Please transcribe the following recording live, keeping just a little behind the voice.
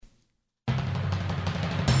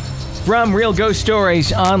From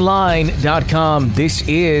realghoststoriesonline.com, this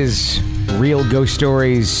is Real Ghost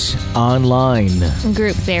Stories Online.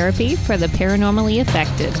 Group therapy for the paranormally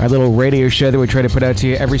affected. Our little radio show that we try to put out to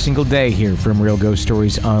you every single day here from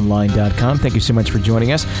realghoststoriesonline.com. Thank you so much for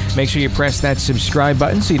joining us. Make sure you press that subscribe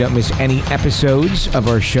button so you don't miss any episodes of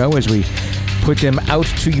our show as we put them out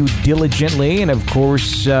to you diligently. And of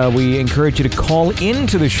course, we encourage you to call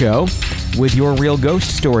into the show with your real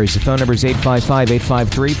ghost stories. The phone number is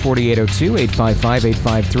 855-853-4802,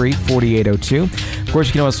 855-853-4802. Of course,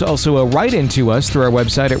 you can also write into us through our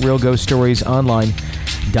website at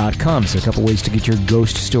realghoststoriesonline.com. So a couple ways to get your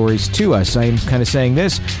ghost stories to us. I'm kind of saying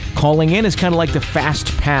this, calling in is kind of like the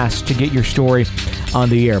fast pass to get your story on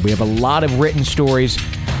the air. We have a lot of written stories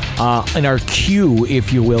in our queue,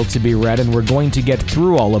 if you will, to be read, and we're going to get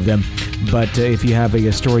through all of them. But if you have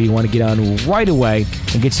a story you want to get on right away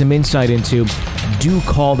and get some insight into, do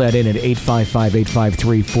call that in at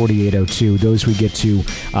 855-853-4802. Those we get to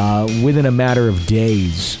within a matter of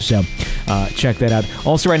days. So check that out.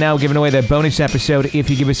 Also, right now, we're giving away that bonus episode.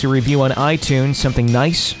 If you give us a review on iTunes, something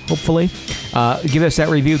nice, hopefully, give us that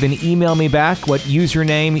review, then email me back what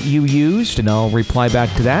username you used, and I'll reply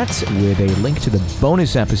back to that with a link to the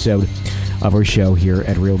bonus episode of our show here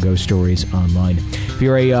at Real Ghost Stories Online. If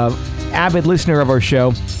you're a avid listener of our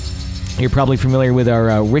show, you're probably familiar with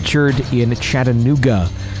our Richard in Chattanooga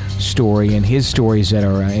story and his stories that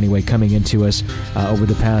are anyway coming into us over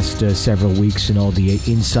the past several weeks, and all the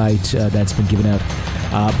insight that's been given out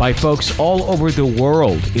by folks all over the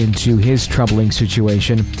world into his troubling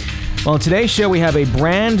situation. Well, in today's show, we have a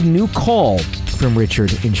brand new call from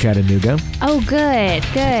Richard in Chattanooga. Oh, good.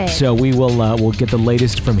 So we will we'll get the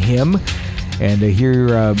latest from him and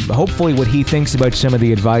hear hopefully what he thinks about some of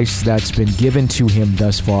the advice that's been given to him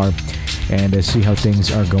thus far, and see how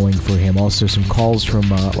things are going for him. Also, some calls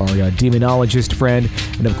from our demonologist friend,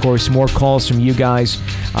 and of course, more calls from you guys,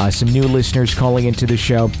 some new listeners calling into the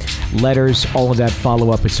show, letters, all of that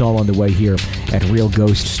follow-up. It's all on the way here at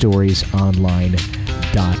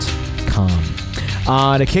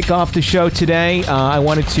realghoststoriesonline.com. To kick off the show today, I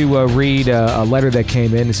wanted to read a letter that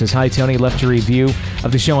came in. It says, "Hi, Tony. Left a review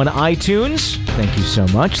of the show on iTunes. Thank you so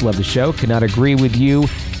much. Love the show. Could not agree with you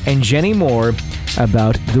and Jenny more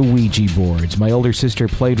about the Ouija boards. My older sister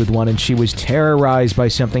played with one, and she was terrorized by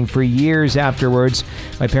something for years afterwards.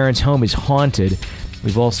 My parents' home is haunted.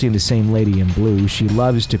 We've all seen the same lady in blue. She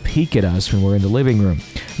loves to peek at us when we're in the living room.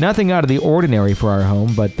 Nothing out of the ordinary for our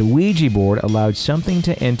home, but the Ouija board allowed something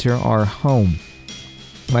to enter our home.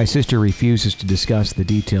 My sister refuses to discuss the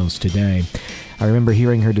details today. I remember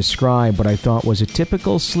hearing her describe what I thought was a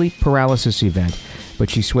typical sleep paralysis event, but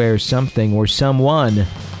she swears something or someone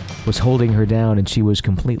was holding her down and she was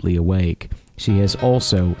completely awake. She has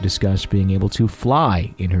also discussed being able to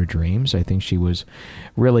fly in her dreams. I think she was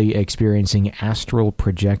really experiencing astral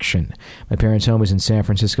projection. My parents' home is in San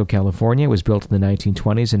Francisco, California. It was built in the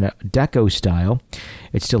 1920s in a Deco style.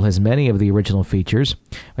 It still has many of the original features.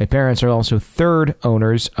 My parents are also third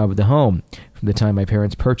owners of the home. From the time my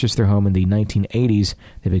parents purchased their home in the 1980s,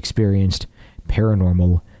 they've experienced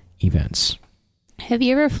paranormal events." Have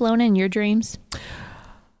you ever flown in your dreams?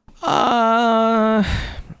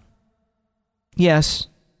 Yes.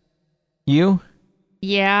 You?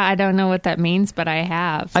 Yeah, I don't know what that means, but I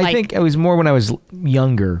have. I think it was more when I was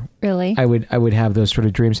younger. Really? I would have those sort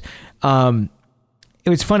of dreams. It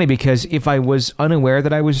was funny because if I was unaware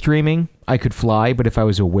that I was dreaming, I could fly. But if I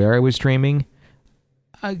was aware I was dreaming,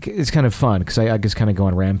 it's kind of fun because I just kind of go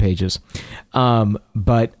on rampages.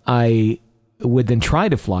 But I would then try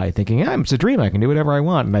to fly thinking, it's a dream. I can do whatever I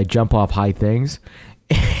want. And I jump off high things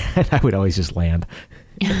and I would always just land.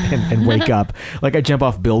 and wake up. Like I jump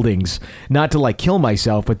off buildings, not to like kill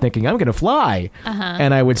myself, but thinking I'm going to fly.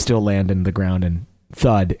 And I would still land in the ground and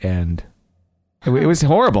thud. And it was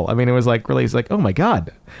horrible. I mean, it was like, really, it's like, oh my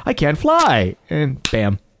God, I can't fly. And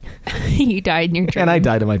bam. You died in your dream. And I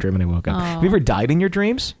died in my dream and I woke up. Have you ever died in your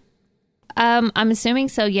dreams? I'm assuming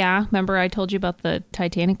so, yeah. Remember I told you about the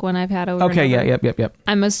Titanic one I've had over Okay, and over? yeah, yep.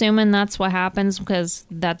 I'm assuming that's what happens because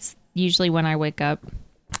that's usually when I wake up.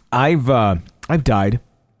 I've died.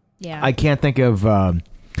 Yeah. I can't think of right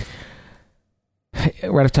off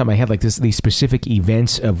the top of my head like these specific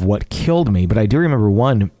events of what killed me, but I do remember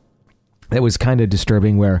one that was kind of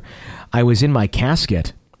disturbing where I was in my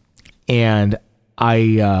casket and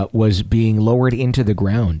I was being lowered into the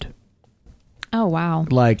ground. Oh, wow.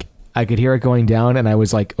 Like I could hear it going down and I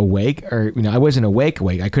was like awake, or, I wasn't awake.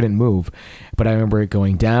 I couldn't move, but I remember it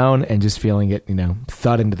going down and just feeling it,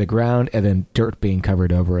 thud into the ground and then dirt being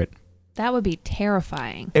covered over it. That would be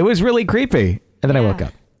terrifying. It was really creepy. And then I woke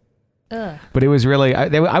up. Ugh. But it was really,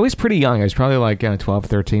 I was pretty young. I was probably like 12,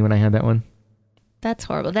 13 when I had that one. That's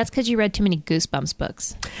horrible. That's because you read too many Goosebumps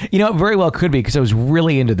books. You know, it very well could be because I was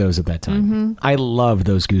really into those at that time. Mm-hmm. I loved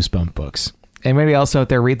those Goosebump books. Anybody else out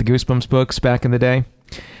there read the Goosebumps books back in the day?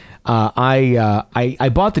 I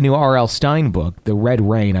bought the new R.L. Stine book, The Red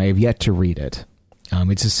Rain. I have yet to read it.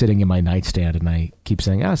 It's just sitting in my nightstand, and I keep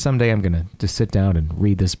saying, someday I'm going to just sit down and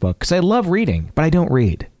read this book. Because I love reading, but I don't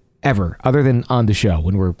read. Ever, other than on the show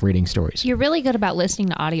when we're reading stories. You're really good about listening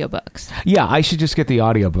to audiobooks. Yeah, I should just get the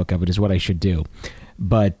audiobook of it is what I should do.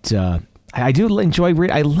 But I do enjoy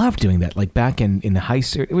reading. I love doing that. Like back in the high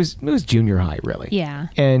school, it was junior high, really. Yeah.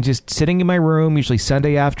 And just sitting in my room, usually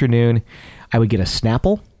Sunday afternoon, I would get a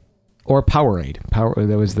Snapple or Powerade.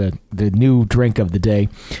 That was the new drink of the day.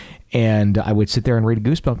 And I would sit there and read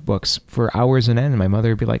Goosebump books for hours on end. And my mother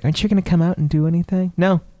would be like, "Aren't you going to come out and do anything?"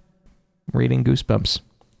 No. Reading Goosebumps.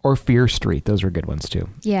 Or Fear Street. Those were good ones, too.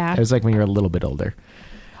 Yeah. It was like when you're a little bit older.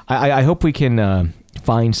 I hope we can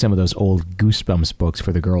find some of those old Goosebumps books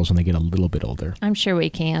for the girls when they get a little bit older. I'm sure we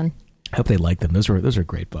can. I hope they like them. Those are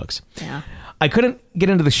great books. Yeah. I couldn't get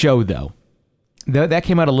into the show, though. That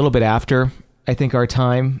came out a little bit after, I think, our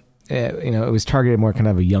time. It was targeted more kind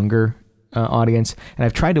of a younger audience. And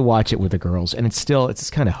I've tried to watch it with the girls, and it's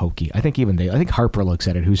kind of hokey. I think Harper looks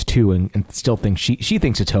at it, who's 2, and still thinks she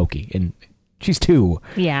thinks it's hokey. And she's 2.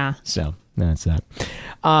 Yeah. So that's that.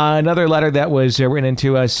 Another letter that was written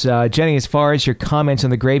into us. Jenny, as far as your comments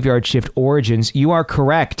on the graveyard shift origins, you are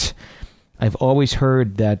correct. I've always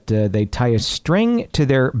heard that they tie a string to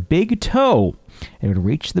their big toe and it would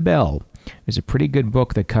reach the bell. There's a pretty good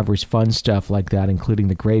book that covers fun stuff like that, including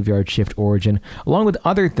the graveyard shift origin, along with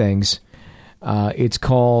other things. It's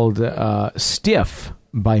called Stiff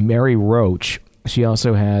by Mary Roach. She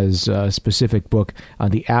also has a specific book on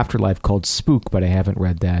the afterlife called Spook, but I haven't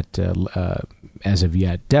read that as of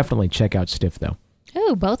yet. Definitely check out Stiff, though.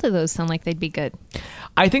 Oh, both of those sound like they'd be good.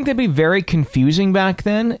 I think they'd be very confusing back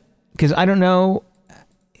then, because I don't know.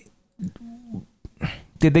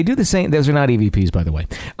 Did they do the same? Those are not EVPs, by the way.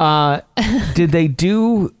 Did they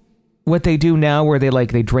do what they do now, where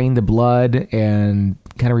they drain the blood and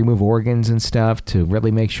kind of remove organs and stuff to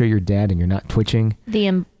really make sure you're dead and you're not twitching? The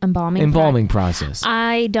embalming process.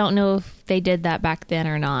 I don't know if they did that back then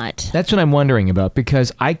or not. That's what I'm wondering about,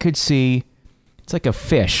 because I could see it's like a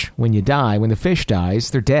fish. When you die, when the fish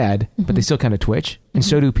dies, they're dead, but they still kind of twitch. And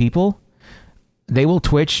so do people. They will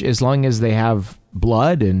twitch as long as they have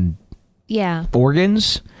blood and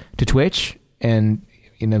organs to twitch and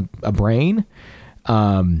a brain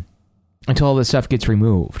until all this stuff gets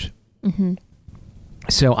removed. Mm-hmm.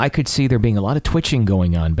 So I could see there being a lot of twitching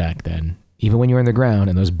going on back then, even when you're in the ground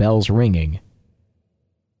and those bells ringing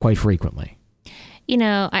quite frequently.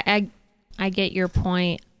 I get your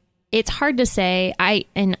point. It's hard to say.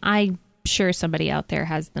 I'm sure somebody out there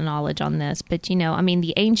has the knowledge on this, but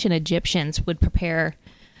the ancient Egyptians would prepare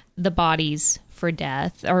the bodies for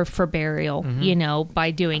death or for burial,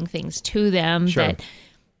 by doing things to them. Sure.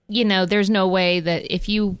 That, there's no way that if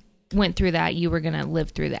you went through that, you were going to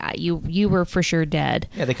live through that. You were for sure dead.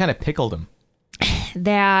 Yeah, they kind of pickled them.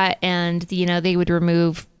 That, and, they would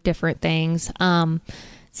remove different things.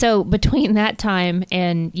 So between that time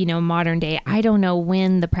and, modern day, I don't know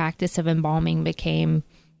when the practice of embalming became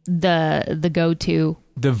the go-to.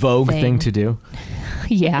 The vogue thing to do.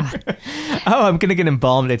 Yeah. Oh, I'm going to get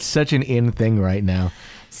embalmed. It's such an in thing right now.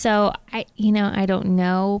 So I don't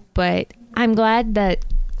know, but I'm glad that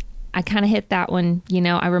I kind of hit that one.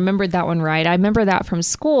 I remembered that one right. I remember that from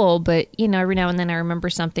school, but every now and then I remember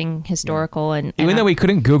something historical. And even though we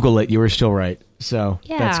couldn't Google it, you were still right. So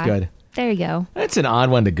that's good. There you go. That's an odd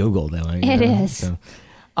one to Google, though. It is. So.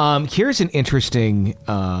 Here's an interesting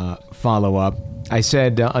follow-up. I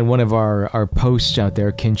said on one of our posts out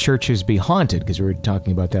there, can churches be haunted? Because we were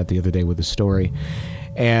talking about that the other day with a story.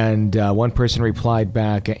 And one person replied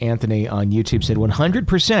back, Anthony on YouTube said,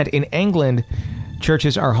 100% in England,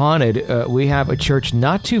 churches are haunted. We have a church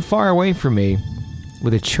not too far away from me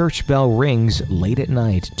where the church bell rings late at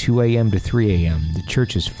night, 2 a.m. to 3 a.m. The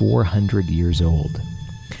church is 400 years old.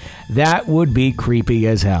 That would be creepy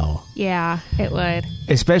as hell. Yeah, it would.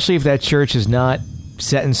 Especially if that church is not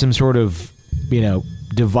setting some sort of,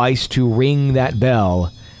 device to ring that bell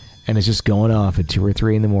and it's just going off at 2 or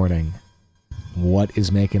 3 in the morning. What is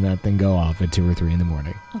making that thing go off at 2 or 3 in the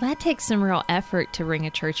morning? Well, that takes some real effort to ring a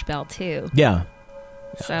church bell, too. Yeah.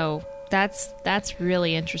 So that's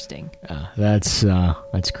really interesting. That's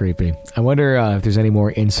creepy. I wonder if there's any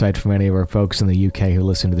more insight from any of our folks in the UK who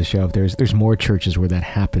listen to the show. If there's more churches where that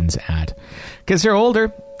happens at, because they're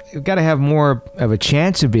older, you've got to have more of a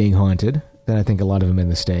chance of being haunted than I think a lot of them in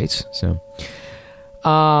the States. So,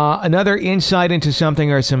 Another insight into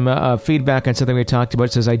something or some feedback on something we talked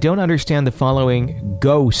about says, I don't understand the following.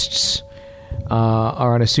 Ghosts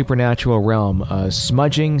are on a supernatural realm.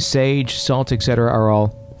 Smudging, sage, salt, etc. are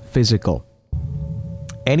all physical.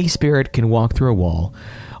 Any spirit can walk through a wall.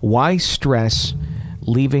 Why stress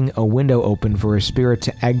leaving a window open for a spirit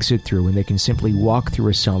to exit through when they can simply walk through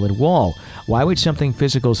a solid wall? Why would something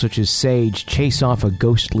physical such as sage chase off a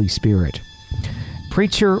ghostly spirit?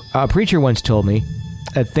 A preacher once told me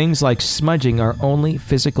that things like smudging are only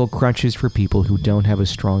physical crutches for people who don't have a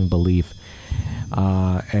strong belief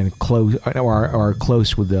and close or are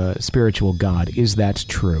close with the spiritual God. Is that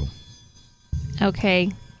true?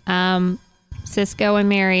 Okay. Cisco and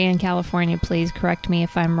Mary in California, please correct me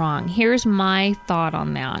if I'm wrong. Here's my thought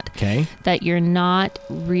on that. Okay. That you're not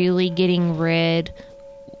really getting rid,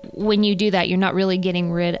 when you do that, you're not really getting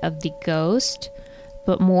rid of the ghost,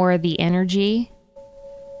 but more the energy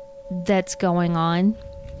that's going on.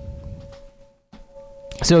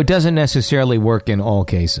 So it doesn't necessarily work in all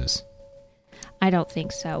cases. I don't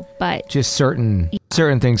think so, but just certain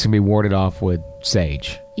things can be warded off with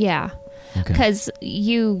sage. Yeah. Because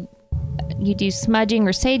you do smudging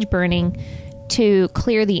or sage burning to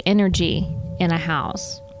clear the energy in a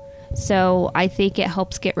house. So I think it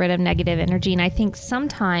helps get rid of negative energy. And I think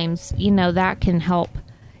sometimes, that can help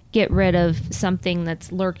get rid of something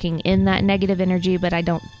that's lurking in that negative energy, but I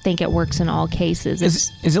don't think it works in all cases.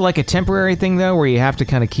 Is it like a temporary thing, though, where you have to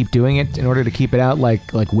kind of keep doing it in order to keep it out, like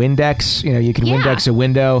Windex? You can Windex a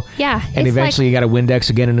window, and eventually you got to Windex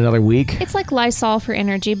again in another week? It's like Lysol for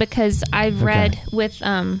energy, because I've read with,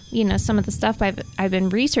 some of the stuff I've been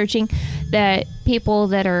researching, that people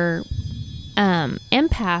that are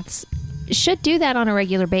empaths should do that on a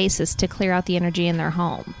regular basis to clear out the energy in their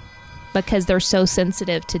home, because they're so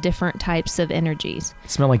sensitive to different types of energies.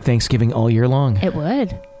 It smell like Thanksgiving all year long. It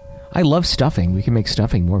would. I love stuffing. We can make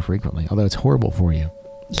stuffing more frequently, although it's horrible for you.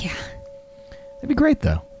 Yeah. That'd be great,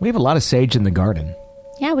 though. We have a lot of sage in the garden.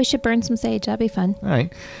 Yeah, we should burn some sage. That'd be fun. All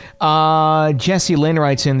right. Jesse Lynn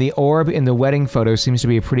writes in, the orb in the wedding photo seems to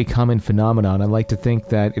be a pretty common phenomenon. I like to think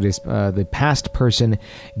that it is the past person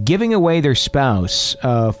giving away their spouse.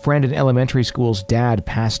 A friend in elementary school's dad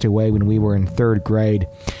passed away when we were in 3rd grade.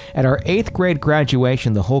 At our 8th grade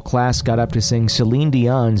graduation, the whole class got up to sing Celine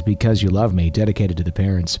Dion's Because You Love Me, dedicated to the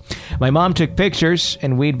parents. My mom took pictures,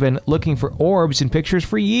 and we'd been looking for orbs in pictures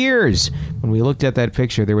for years. When we looked at that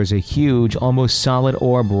picture, there was a huge, almost solid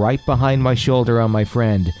orb right behind my shoulder on my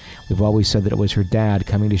friend. We've always said that it was her dad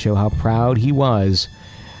coming to show how proud he was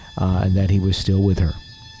and that he was still with her.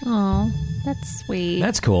 Oh, that's sweet.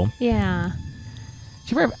 That's cool. Yeah.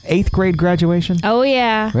 Did you ever have 8th grade graduation? Oh,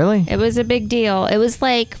 yeah. Really? It was a big deal. It was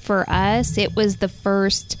like, for us, it was the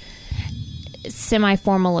first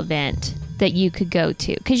semi-formal event that you could go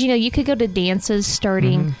to. Because, you could go to dances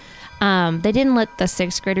starting... Mm-hmm. They didn't let the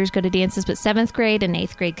 6th graders go to dances, but 7th grade and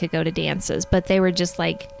 8th grade could go to dances. But they were just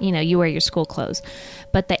like, you wear your school clothes.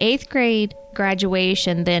 But the 8th grade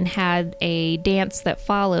graduation then had a dance that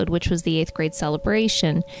followed, which was the 8th grade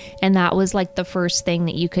celebration. And that was like the first thing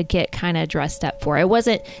that you could get kind of dressed up for. It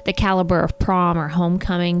wasn't the caliber of prom or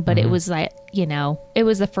homecoming, but it was like, it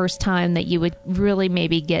was the first time that you would really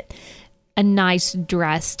maybe get a nice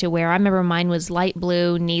dress to wear. I remember mine was light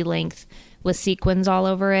blue, knee length, with sequins all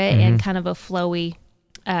over it and kind of a flowy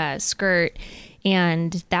skirt.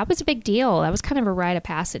 And that was a big deal. That was kind of a rite of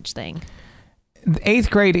passage thing. 8th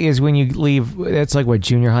grade is when you leave. That's like what,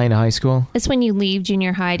 junior high into high school? It's when you leave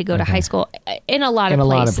junior high to go to high school in a lot of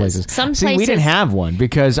places. Some places. We didn't have one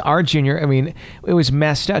because our it was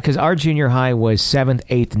messed up because our junior high was 7th,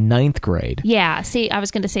 8th, 9th grade. Yeah. See, I was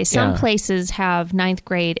going to say some places have 9th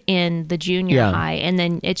grade in the junior high, and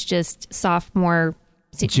then it's just sophomore,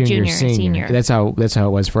 junior, senior. That's how it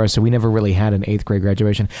was for us. So we never really had an 8th grade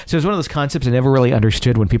graduation. So it was one of those concepts I never really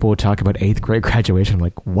understood when people would talk about 8th grade graduation. I'm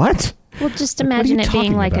like, what? Well, just imagine it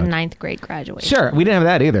being like a 9th grade graduation. Sure, we didn't have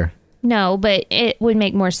that either. No, but it would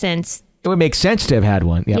make more sense. It would make sense to have had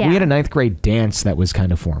one. Yeah, we had a 9th grade dance that was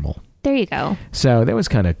kind of formal. There you go. So that was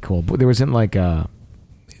kind of cool. But there wasn't like is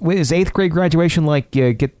 8th grade graduation like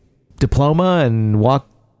you get diploma and walk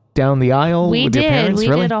down the aisle with your parents? We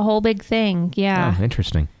did a whole big thing. Yeah. Oh,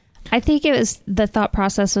 interesting. I think it was, the thought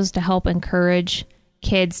process was to help encourage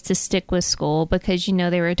kids to stick with school because,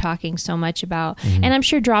 they were talking so much about, and I'm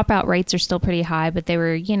sure dropout rates are still pretty high, but they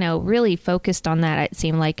were, really focused on that. It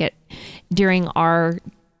seemed like it during our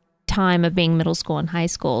time of being middle school and high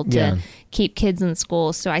school to keep kids in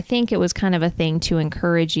school. So I think it was kind of a thing to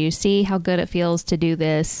encourage you. See how good it feels to do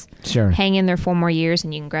this. Sure. Hang in there 4 more years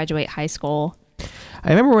and you can graduate high school. I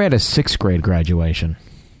remember we had a 6th grade graduation,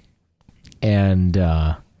 and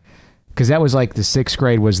Because that was like the 6th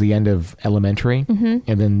grade was the end of elementary, and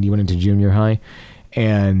then you went into junior high,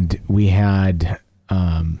 and we had,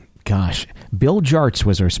 Bill Jartz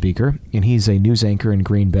was our speaker, and he's a news anchor in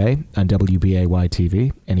Green Bay on WBAY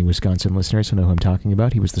TV. Any Wisconsin listeners will know who I'm talking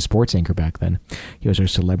about. He was the sports anchor back then. He was our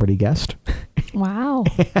celebrity guest. Wow.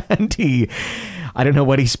 And I don't know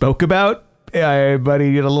what he spoke about, but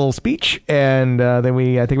he did a little speech, and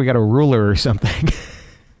then I think we got a ruler or something.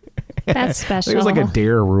 That's special. It was like a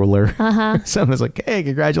dare ruler. Someone was like, hey,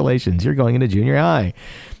 congratulations, you're going into junior high.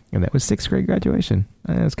 And that was 6th grade graduation.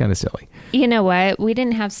 That's kind of silly. You know what? We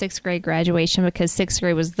didn't have 6th grade graduation because 6th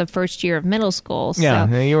grade was the first year of middle school. So. Yeah,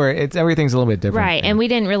 everything's a little bit different. Right, and we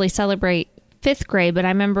didn't really celebrate 5th grade, but I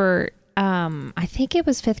remember, I think it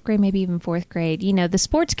was 5th grade, maybe even 4th grade. You know, the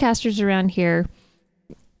sportscasters around here,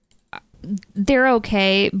 they're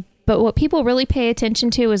okay, but what people really pay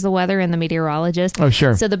attention to is the weather and the meteorologist. Oh,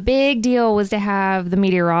 sure. So the big deal was to have the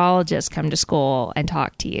meteorologist come to school and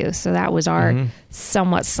talk to you. So that was our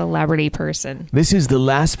somewhat celebrity person. This is the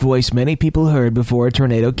last voice many people heard before a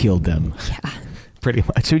tornado killed them. Yeah. Pretty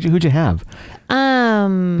much. Who'd you have?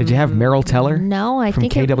 Did you have Meryl Teller? No, I from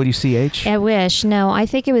think KWCH? I wish. No, I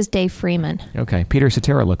think it was Dave Freeman. Okay. Peter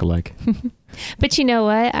Cetera lookalike. But you know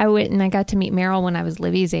what? I went and I got to meet Meryl when I was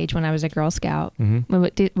Livy's age, when I was a Girl Scout.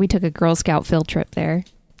 We took a Girl Scout field trip there.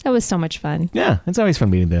 That was so much fun. Yeah, it's always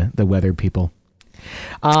fun meeting the weather people.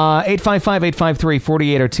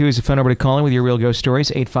 855-853-4802 is the phone number to call in with your real ghost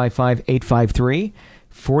stories.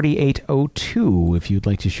 855-853-4802 if you'd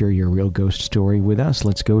like to share your real ghost story with us.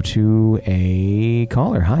 Let's go to a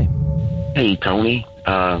caller. Hi. Hey, Tony.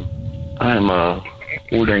 I'm a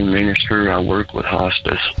ordained minister. I work with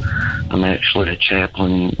hospice. I'm actually a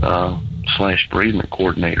chaplain / bereavement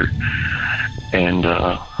coordinator. And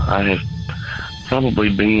I have probably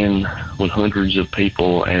been with hundreds of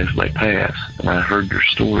people as they pass. And I heard your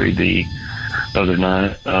story the other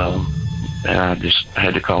night, and I just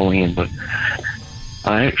had to call in. But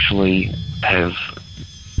I actually have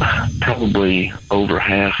probably over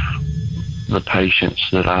half the patients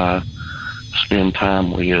that I spend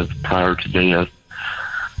time with prior to death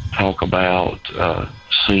talk about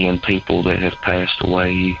seeing people that have passed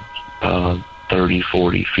away 30,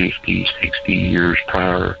 40, 50, 60 years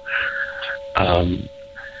prior. And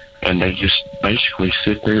they just basically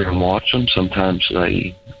sit there and watch them. Sometimes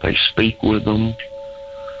they speak with them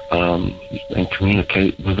and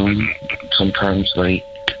communicate with them. Sometimes they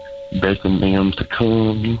beckon them to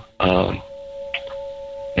come.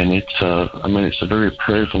 And it's a very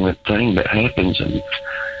prevalent thing that happens. And,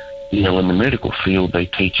 you know, in the medical field, they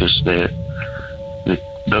teach us that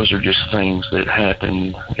those are just things that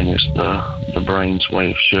happen, and it's the brain's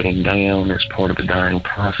way of shutting down. It's part of the dying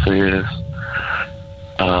process.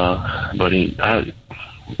 But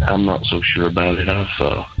I'm not so sure about it.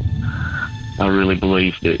 I really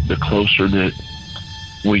believe that the closer that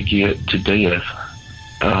we get to death,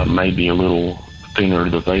 maybe a little thinner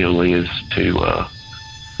the veil is to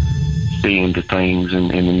see into things in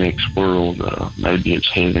the next world. Maybe it's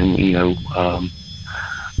heaven, you know.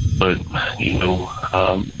 But, you know,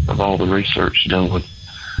 of all the research done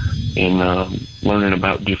in learning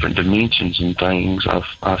about different dimensions and things,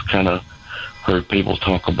 I've kind of heard people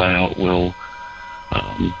talk about, well,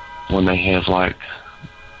 when they have like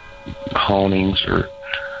hauntings or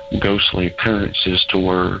ghostly occurrences to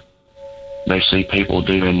where they see people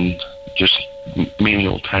doing just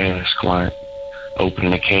menial tasks like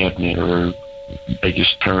opening a cabinet, or they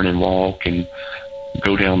just turn and walk and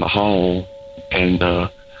go down the hall, and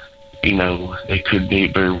you know, it could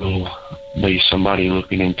very well be somebody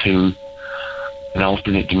looking into an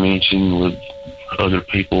alternate dimension with other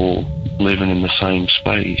people living in the same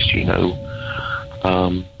space, you know.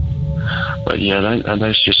 But yeah,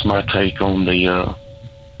 that's just my take on the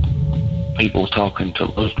people talking to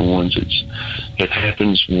loved ones. It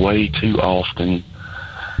happens way too often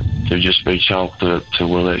to just be chalked up to,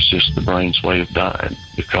 well, that's just the brain's way of dying,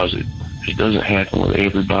 because it doesn't happen with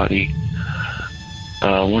everybody.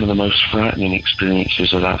 One of the most frightening experiences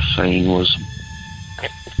that I've seen was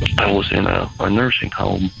I was in a nursing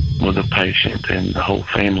home with a patient, and the whole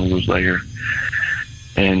family was there,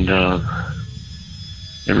 and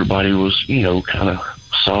everybody was, you know, kind of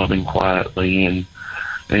sobbing quietly, and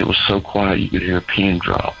it was so quiet you could hear a pin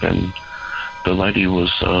drop, and the lady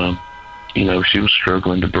was, you know, she was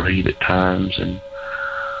struggling to breathe at times, and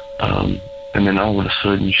then all of a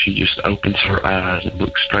sudden she just opens her eyes and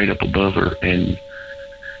looks straight up above her, and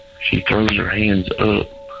she throws her hands up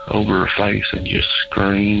over her face and just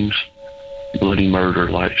screams bloody murder,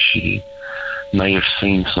 like she may have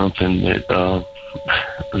seen something that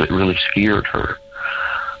really scared her.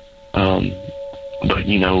 But,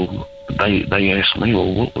 you know, they ask me,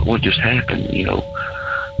 well, what just happened? You know,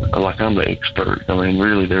 like I'm the expert. I mean,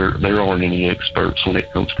 really, there aren't any experts when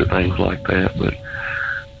it comes to things like that. But,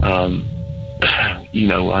 you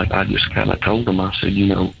know, I just kind of told them, I said, you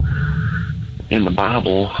know, in the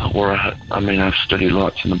Bible, where I've studied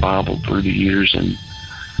lots in the Bible through the years, and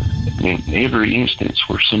in every instance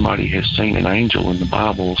where somebody has seen an angel in the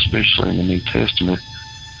Bible, especially in the New Testament,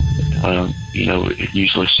 you know, it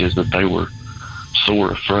usually says that they were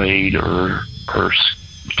sore afraid or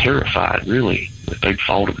terrified, really, that they'd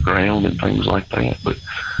fall to the ground and things like that. But,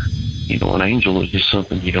 you know, an angel is just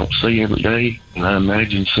something you don't see every day, and I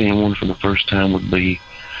imagine seeing one for the first time would be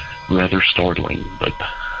rather startling. But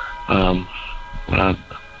I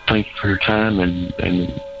thank you for your time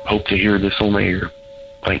and hope to hear this on the air.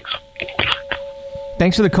 Thanks.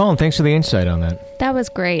 Thanks for the call and thanks for the insight on that. That was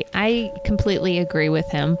great. I completely agree with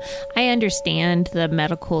him. I understand the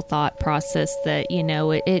medical thought process that, you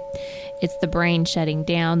know, it's the brain shutting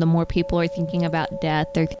down. The more people are thinking about death,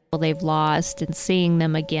 they're people they've lost, and seeing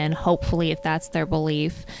them again, hopefully, if that's their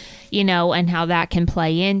belief, you know, and how that can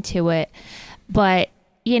play into it. But,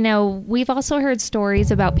 you know, we've also heard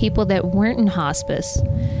stories about people that weren't in hospice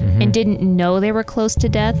and didn't know they were close to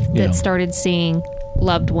death that started seeing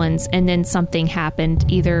loved ones, and then something happened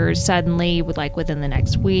either suddenly, within the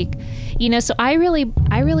next week, you know. So I really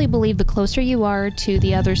believe the closer you are to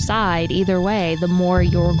the other side, either way, the more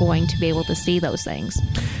you're going to be able to see those things.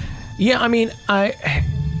 Yeah, I mean, I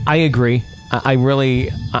agree.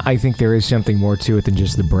 I think there is something more to it than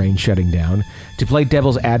just the brain shutting down. To play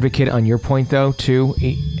devil's advocate on your point, though, too,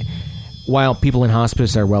 while people in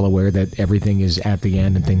hospice are well aware that everything is at the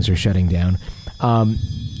end and things are shutting down,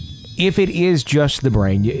 if it is just the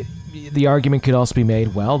brain, the argument could also be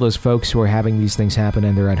made, well, those folks who are having these things happen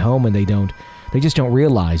and they're at home and they just don't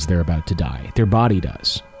realize they're about to die. Their body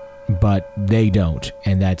does, but they don't.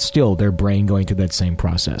 And that's still their brain going through that same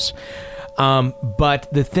process. But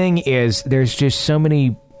the thing is, there's just so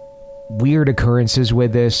many weird occurrences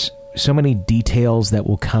with this, so many details that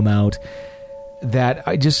will come out that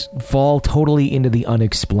I just fall totally into the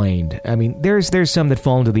unexplained. I mean, there's some that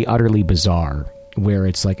fall into the utterly bizarre, where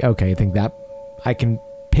it's like, okay, I think that I can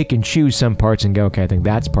pick and choose some parts and go, okay, I think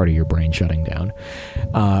that's part of your brain shutting down.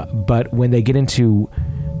 But when they get into,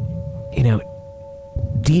 you know,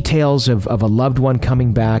 details of a loved one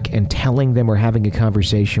coming back and telling them or having a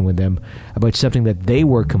conversation with them about something that they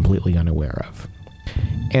were completely unaware of,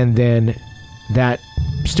 and then that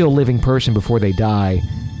still living person before they die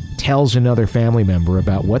tells another family member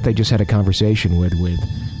about what they just had a conversation with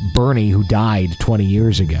Bernie, who died 20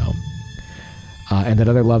 years ago. And that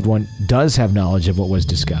other loved one does have knowledge of what was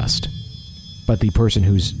discussed, but the person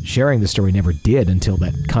who's sharing the story never did until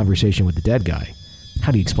that conversation with the dead guy.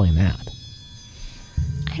 How do you explain that?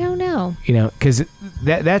 I don't know. You know, because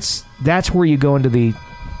that's where you go into the.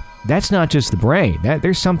 That's not just the brain.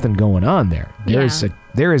 There's something going on there.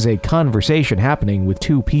 There is a conversation happening with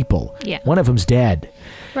two people. Yeah. One of them's dead.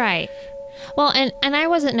 Right. Well, and I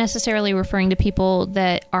wasn't necessarily referring to people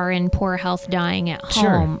that are in poor health dying at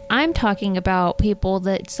home. Sure. I'm talking about people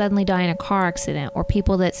that suddenly die in a car accident, or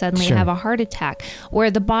people that suddenly have a heart attack,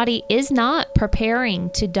 where the body is not preparing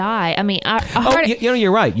to die. I mean,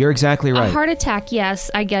 you're right. You're exactly right. A heart attack,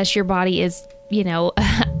 yes, I guess your body is, you know,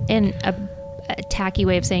 in a tacky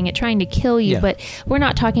way of saying it, trying to kill you, but we're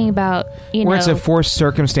not talking about, where it's a forced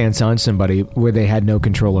circumstance on somebody where they had no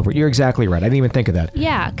control over it. You're exactly right. I didn't even think of that.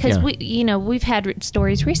 Yeah, because we've had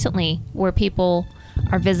stories recently where people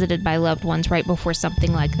are visited by loved ones right before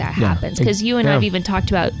something like that happens. Because you and I've even talked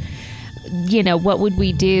about, you know, what would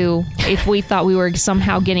we do if we thought we were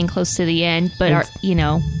somehow getting close to the end, but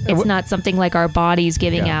it's not something like our body's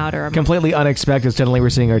giving out, or completely unexpected. Suddenly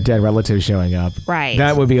we're seeing our dead relatives showing up. Right.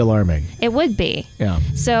 That would be alarming. It would be. Yeah.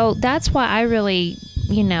 So that's why I really,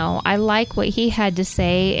 I like what he had to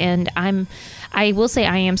say, and I will say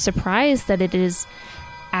I am surprised that it is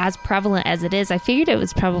as prevalent as it is. I figured it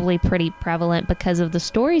was probably pretty prevalent because of the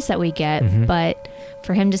stories that we get, but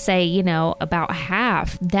for him to say, about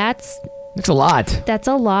half, that's a lot. That's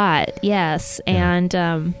a lot, yes. Yeah. And,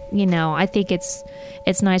 I think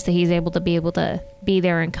it's nice that he's able to be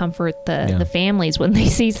there and comfort the families when they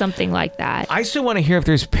see something like that. I still want to hear if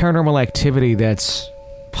there's paranormal activity that's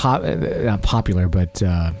not popular, but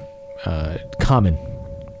common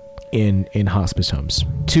in hospice homes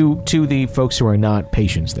to the folks who are not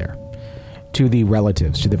patients there, to the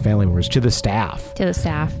relatives, to the family members, to the staff.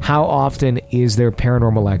 How often is there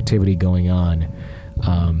paranormal activity going on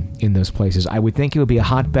in those places. I would think it would be a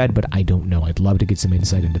hotbed, but I don't know. I'd love to get some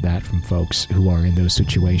insight into that from folks who are in those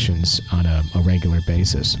situations on a regular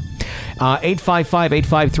basis.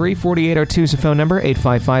 855-853-4802 is the phone number.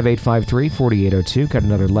 855-853-4802. Got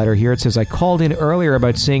another letter here. It says, I called in earlier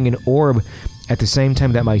about seeing an orb at the same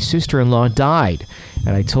time that my sister-in-law died,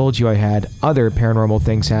 and I told you I had other paranormal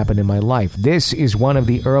things happen in my life. This is one of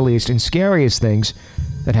the earliest and scariest things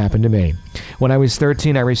that happened to me. When I was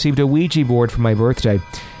 13, I received a Ouija board for my birthday.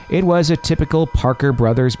 It was a typical Parker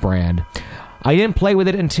Brothers brand. I didn't play with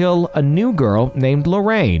it until a new girl named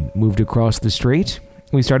Lorraine moved across the street.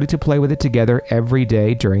 We started to play with it together every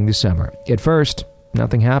day during the summer. At first,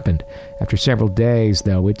 nothing happened. After several days,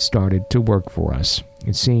 though, it started to work for us.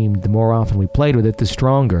 It seemed the more often we played with it, the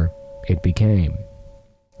stronger it became.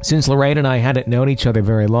 Since Lorraine and I hadn't known each other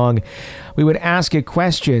very long, we would ask it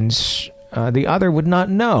questions the other would not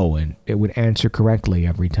know, and it would answer correctly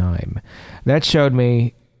every time. That showed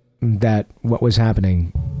me that what was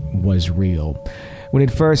happening was real. When it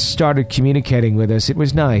first started communicating with us, it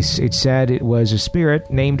was nice. It said it was a spirit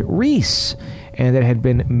named Reese, and that it had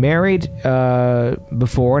been married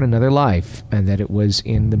before in another life, and that it was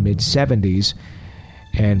in the mid-70s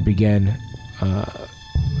and began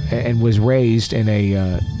and was raised in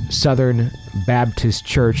a Southern Baptist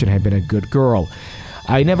church and had been a good girl.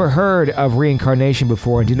 I never heard of reincarnation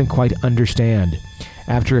before and didn't quite understand.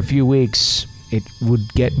 After a few weeks, it would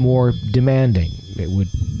get more demanding.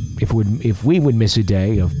 If we would miss a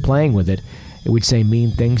day of playing with it, it would say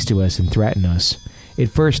mean things to us and threaten us. It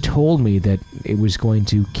first told me that it was going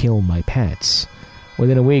to kill my pets.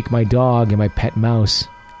 Within a week, my dog and my pet mouse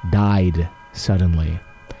died suddenly.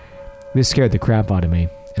 This scared the crap out of me,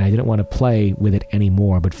 and I didn't want to play with it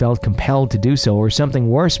anymore, but felt compelled to do so, or something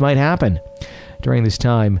worse might happen. During this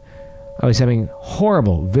time, I was having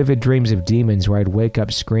horrible, vivid dreams of demons where I'd wake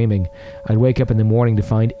up screaming. I'd wake up in the morning to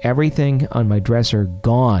find everything on my dresser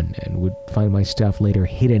gone, and would find my stuff later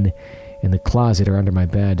hidden in the closet or under my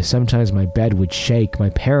bed. Sometimes my bed would shake. My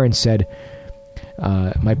parents said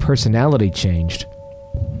my personality changed.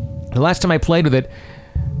 The last time I played with it,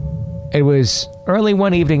 it was early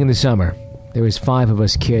one evening in the summer. There was 5 of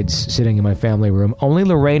us kids sitting in my family room. Only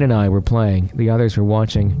Lorraine and I were playing. The others were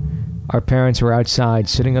watching. Our parents were outside,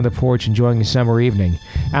 sitting on the porch enjoying a summer evening.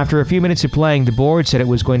 After a few minutes of playing, the board said it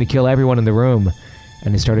was going to kill everyone in the room,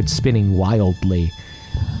 and it started spinning wildly.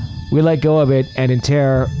 We let go of it, and in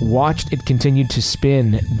terror, watched it continue to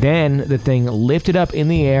spin. Then the thing lifted up in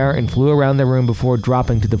the air and flew around the room before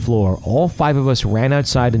dropping to the floor. All 5 of us ran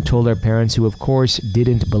outside and told our parents, who of course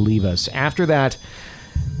didn't believe us. After that,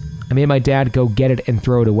 I made my dad go get it and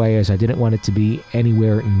throw it away, as I didn't want it to be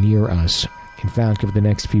anywhere near us. In fact, over the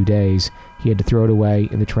next few days, he had to throw it away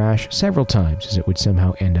in the trash several times, as it would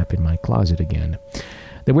somehow end up in my closet again.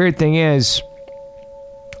 The weird thing is,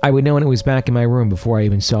 I would know when it was back in my room before I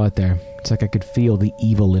even saw it there. It's like I could feel the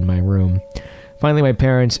evil in my room. Finally, my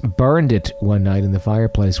parents burned it one night in the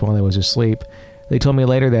fireplace while I was asleep. They told me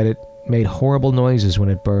later that it made horrible noises when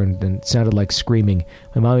it burned and sounded like screaming.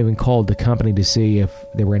 My mom even called the company to see if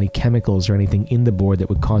there were any chemicals or anything in the board that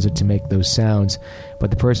would cause it to make those sounds, but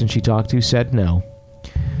the person she talked to said no.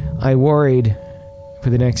 I worried for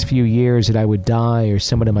the next few years that I would die or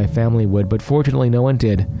someone in my family would, but fortunately no one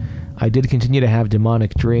did. I did continue to have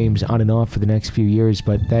demonic dreams on and off for the next few years,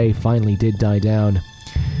 but they finally did die down.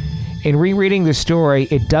 In rereading the story,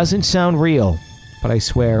 it doesn't sound real, but I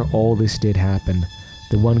swear all this did happen.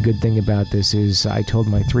 The one good thing about this is I told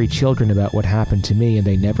my 3 children about what happened to me, and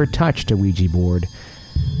they never touched a Ouija board,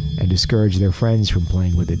 and discouraged their friends from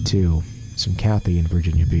playing with it too. It's from Kathy in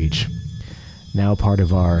Virginia Beach. Now part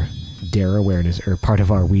of our DARE awareness, or part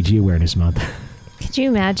of our Ouija awareness month. Could you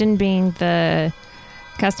imagine being the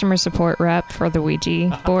customer support rep for the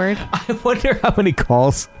Ouija board? I wonder how many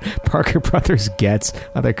calls Parker Brothers gets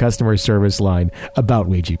on their customer service line about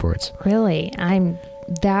Ouija boards. Really?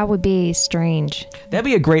 That would be strange. That'd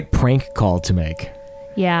be a great prank call to make.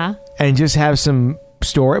 Yeah. And just have some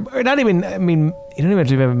story, or not even, I mean, you don't even have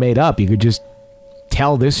to have it made up. You could just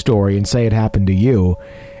tell this story and say it happened to you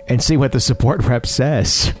and see what the support rep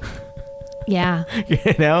says. Yeah.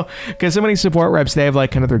 You know? Because so many support reps, they have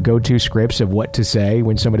like kind of their go-to scripts of what to say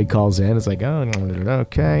when somebody calls in. It's like, oh,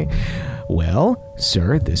 okay. Well,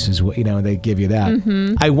 sir, this is what, you know, they give you that.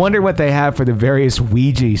 Mm-hmm. I wonder what they have for the various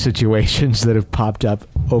Ouija situations that have popped up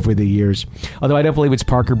over the years. Although I don't believe it's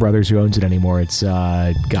Parker Brothers who owns it anymore. It's,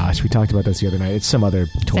 we talked about this the other night. It's some other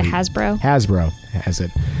toy. Is it Hasbro? Hasbro has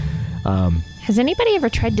it. Has anybody ever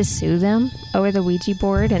tried to sue them over the Ouija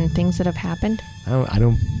board and things that have happened? I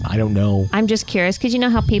don't know. I'm just curious, because you know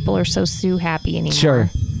how people are so sue happy anymore. Sure.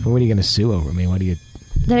 What are you going to sue over? I mean, what do you...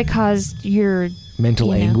 That it caused your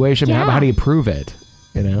mental anguish. I mean, how do you prove it?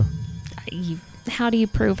 You know, how do you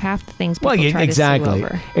prove half the things people try exactly. to sue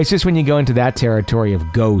over? It's just when you go into that territory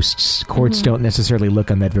of ghosts, courts don't necessarily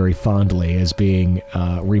look on that very fondly as being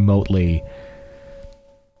remotely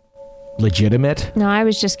legitimate. No, I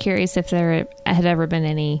was just curious if there had ever been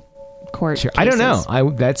any court cases. I don't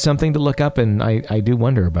know. That's something to look up, and I do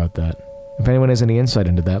wonder about that. If anyone has any insight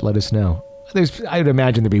into that, let us know. I would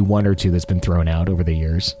imagine there'd be one or two that's been thrown out over the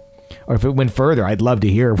years. Or if it went further, I'd love to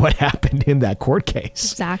hear what happened in that court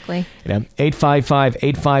case. Exactly.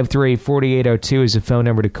 855-853-4802 is the phone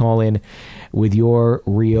number to call in with your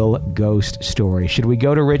real ghost story. Should we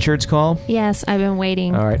go to Richard's call? Yes, I've been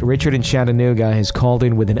waiting. All right. Richard in Chattanooga has called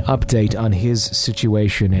in with an update on his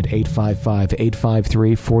situation at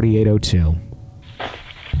 855-853-4802.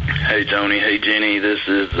 Hey, Tony. Hey, Jenny. This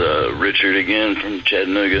is Richard again from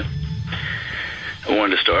Chattanooga. I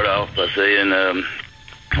wanted to start off by saying,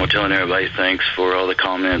 telling everybody thanks for all the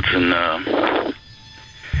comments and,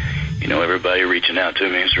 everybody reaching out to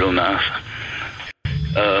me. It's real nice.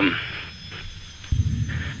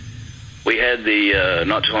 We had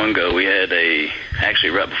not too long ago,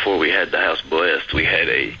 actually right before we had the house blessed, we had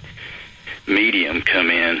a medium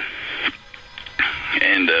come in.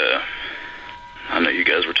 And I know you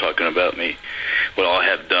guys were talking about me. What I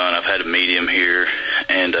have done, I've had a medium here,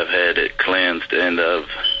 and I've had it cleansed, and I've,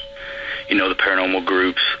 the paranormal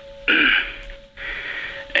groups.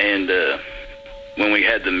 And when we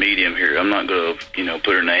had the medium here, I'm not going to,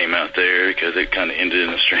 put her name out there because it kind of ended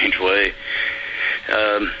in a strange way.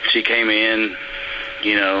 She came in,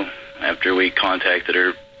 after we contacted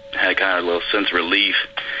her, had kind of a little sense of relief,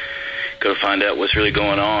 go find out what's really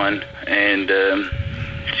going on, and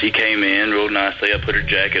she came in real nicely. I put her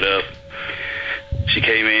jacket up. She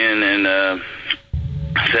came in and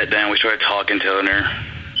sat down. We started talking, telling her,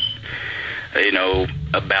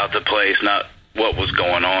 about the place, not what was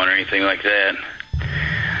going on or anything like that.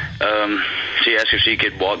 She asked if she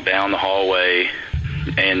could walk down the hallway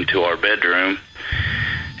and to our bedroom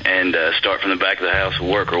and start from the back of the house and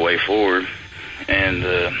work our way forward. And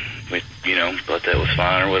we, thought that was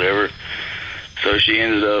fine or whatever. So she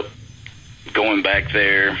ended up going back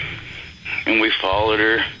there, and we followed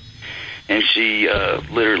her, and she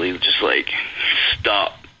literally just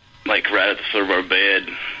stopped right at the foot of our bed,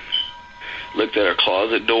 looked at our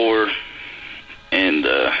closet door, and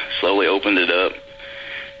slowly opened it up,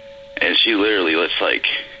 and she literally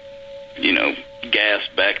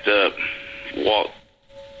gasped, backed up, walked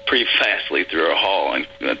pretty fastly through our hall, and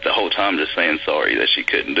the whole time just saying sorry that she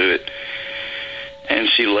couldn't do it. And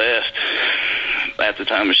she left at the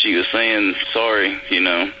time she was saying sorry,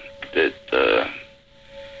 that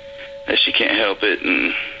she can't help it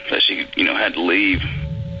and that she, had to leave.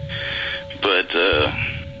 But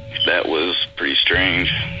that was pretty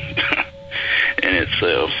strange in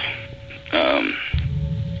itself.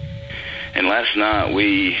 And last night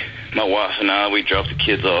my wife and I, we dropped the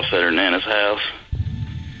kids off at her Nana's house.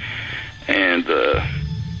 And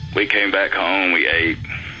we came back home, we ate,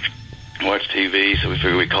 watched TV, so we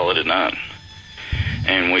figured we'd call it a night.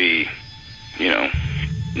 And we,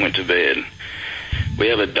 went to bed. We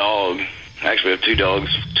have a dog. Actually, we have two dogs.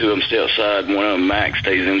 Two of them stay outside. One of them, Max,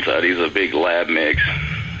 stays inside. He's a big lab mix.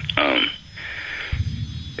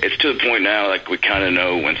 It's to the point now, we kind of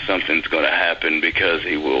know when something's going to happen because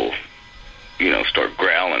he will, start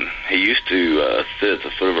growling. He used to sit at the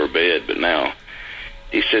foot of our bed, but now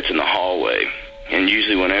he sits in the hallway. And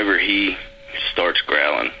usually whenever he starts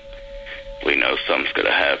growling, we know something's going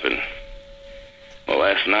to happen. Well,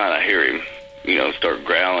 last night I hear him, start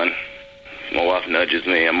growling. My wife nudges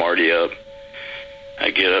me. I'm already up.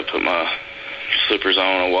 I get up, put my slippers on,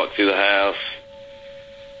 I walk through the house,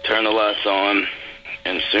 turn the lights on,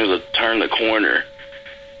 and as soon as I turn the corner,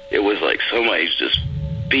 it was like somebody's just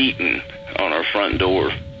beating on our front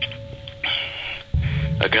door.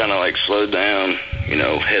 I kind of slowed down,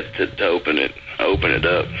 hesitant to open it. I open it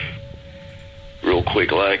up real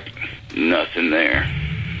quick, nothing there.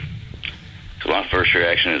 So my first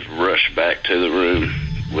reaction is rush back to the room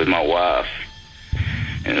with my wife.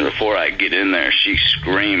 And before I get in there, she's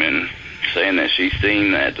screaming, saying that she's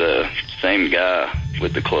seen that same guy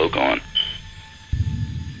with the cloak on.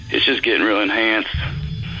 It's just getting real enhanced.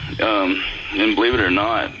 And believe it or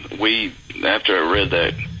not, after I read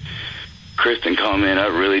that Kristen comment, I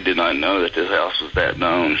really did not know that this house was that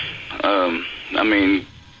known.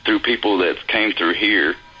 Through people that came through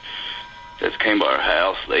here, that came by our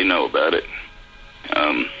house, they know about it.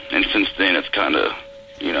 And since then, it's kind of,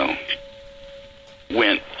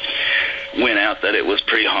 went out that it was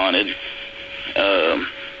pretty haunted.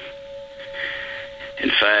 In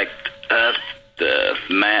fact,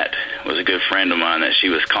 Matt, was a good friend of mine that she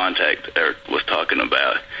was talking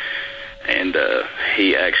about, and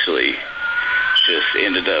he actually just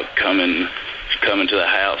ended up coming to the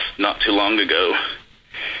house not too long ago,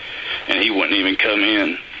 and he wouldn't even come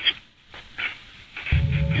in.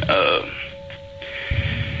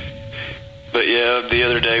 But yeah, the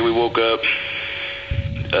other day we woke up.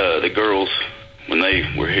 The girls, when they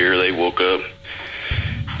were here, they woke up,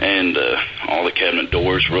 and all the cabinet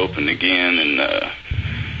doors were open again, and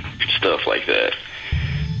stuff like that.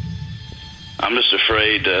 I'm just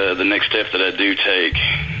afraid the next step that I do take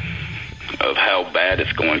of how bad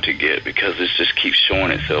it's going to get, because this just keeps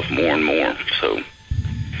showing itself more and more. So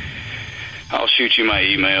I'll shoot you my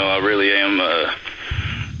email. I really am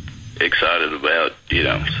excited about,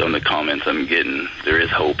 some of the comments I'm getting. There is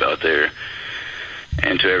hope out there.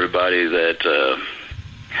 And to everybody that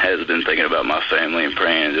has been thinking about my family and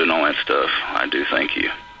praying and doing all that stuff, I do thank you.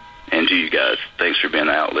 And to you guys, thanks for being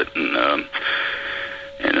the outlet and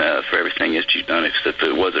for everything that you've done. If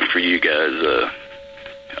it wasn't for you guys,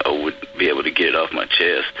 I would be able to get it off my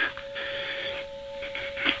chest.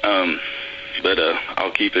 But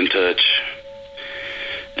I'll keep in touch.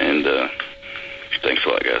 And thanks a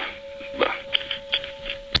lot, guys. Bye.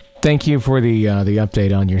 Thank you for the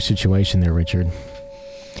update on your situation there, Richard.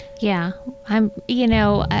 Yeah, I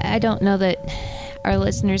don't know that our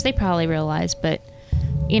listeners, they probably realize, but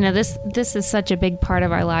this is such a big part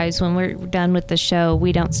of our lives. When we're done with the show,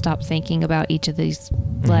 we don't stop thinking about each of these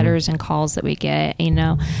letters and calls that we get, and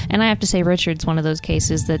I have to say Richard's one of those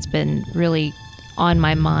cases that's been really on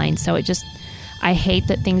my mind. So I hate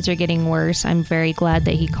that things are getting worse. I'm very glad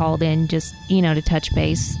that he called in just, to touch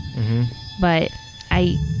base. But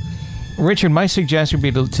Richard, my suggestion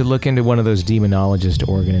would be to look into one of those demonologist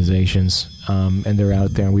organizations, and they're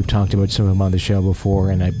out there. We've talked about some of them on the show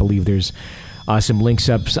before, and I believe there's some links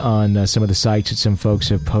up on some of the sites that some folks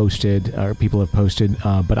have posted, or people have posted.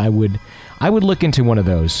 But I would look into one of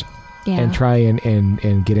those and try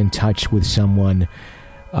and get in touch with someone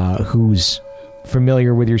who's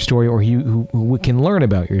familiar with your story, or who can learn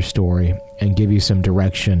about your story and give you some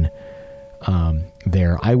direction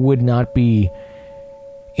there. I would not be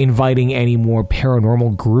inviting any more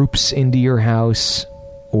paranormal groups into your house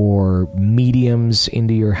or mediums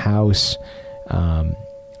into your house.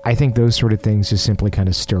 I think those sort of things just simply kind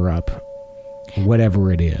of stir up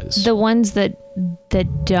whatever it is. The ones that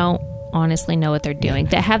don't honestly know what they're doing,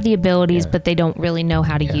 that have the abilities, but they don't really know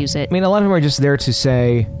how to use it. I mean, a lot of them are just there to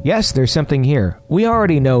say, yes, there's something here. We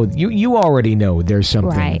already know, you already know there's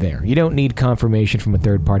something there. You don't need confirmation from a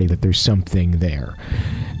third party that there's something there.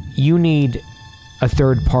 You need a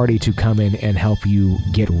third party to come in and help you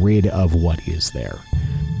get rid of what is there.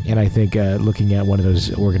 And I think looking at one of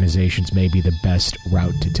those organizations may be the best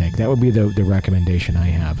route to take. That would be the recommendation I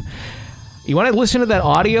have. You want to listen to that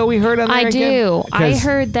audio we heard on there again? Do. I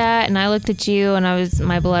heard that, and I looked at you, and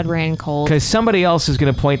my blood ran cold. Because somebody else is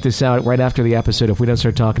going to point this out right after the episode if we don't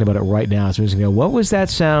start talking about it right now. So we're just going to go, what was that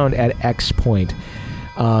sound at X point?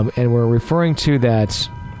 And we're referring to that.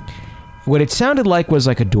 What it sounded like was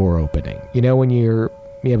like a door opening. When you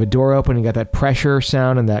have a door open, you got that pressure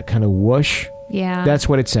sound and that kind of whoosh. Yeah. That's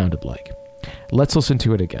what it sounded like. Let's listen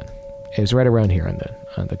to it again. It was right around here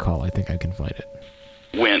on the call. I think I can find it.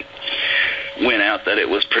 Went out that it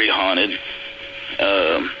was pretty haunted.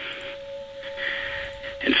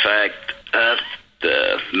 In fact,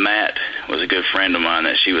 Matt was a good friend of mine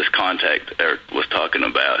that she was talking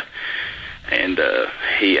about, and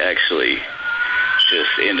he actually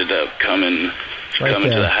just ended up coming to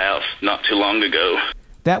the house not too long ago.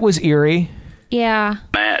 That was eerie. Yeah.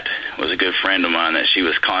 Matt was a good friend of mine that she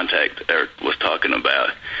was talking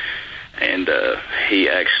about, and he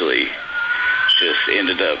actually just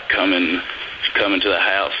ended up coming to the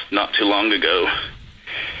house not too long ago,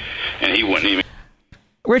 and he wouldn't even.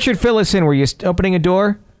 Richard, fill us in. Were you opening a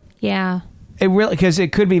door? Yeah. Because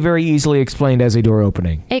it could be very easily explained as a door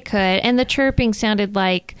opening. It could, and the chirping sounded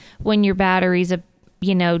like when your battery's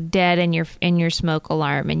dead in your smoke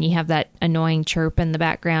alarm, and you have that annoying chirp in the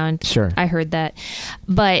background. Sure, I heard that,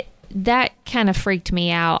 but that kind of freaked me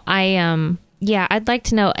out. I'd like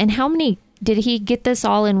to know. And how many? Did he get this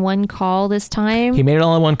all in one call this time? He made it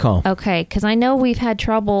all in one call. Okay, because I know we've had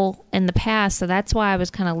trouble in the past, so that's why I was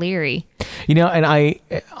kind of leery. And I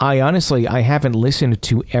honestly, I haven't listened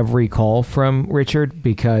to every call from Richard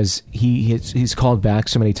because he's called back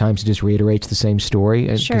so many times, he just reiterates the same story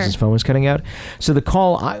because his phone was cutting out. So the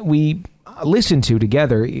call we listened to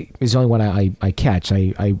together is the only one I catch.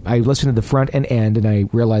 I listen to the front and end, and I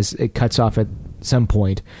realize it cuts off at some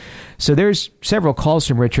point. So there's several calls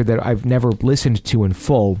from Richard that I've never listened to in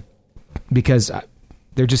full because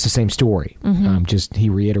They're just the same story. Just he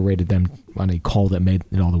reiterated them on a call that made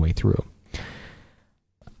it all the way through.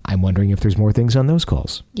 I'm wondering if there's more things on those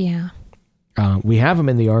calls. Yeah. We have them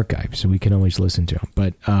in the archive, so we can always listen to them.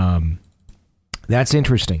 But that's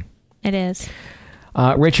interesting. It is.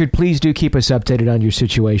 Richard, please do keep us updated on your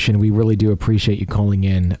situation. We really do appreciate you calling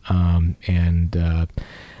in. And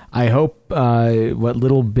I hope what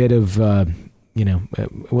little bit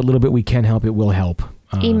we can help, it will help.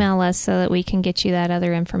 Email us so that we can get you that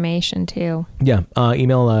other information too. Yeah.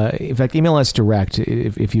 Email us direct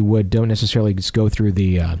if you would. Don't necessarily just go through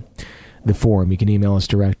the forum. You can email us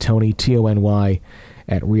direct, Tony, Tony,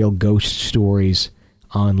 at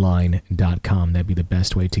realghoststoriesonline.com. That'd be the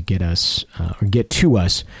best way to get us or get to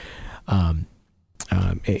us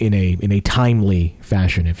in a timely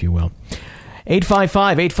fashion, if you will.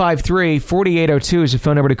 855-853-4802 is the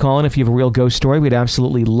phone number to call in if you have a real ghost story. We'd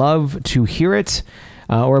absolutely love to hear it.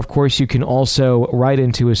 Or, of course, you can also write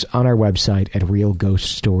into us on our website at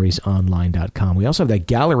realghoststoriesonline.com. We also have that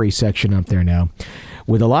gallery section up there now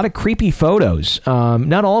with a lot of creepy photos.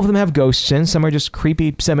 Not all of them have ghosts in. Some are just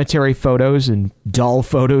creepy cemetery photos and doll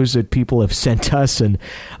photos that people have sent us. And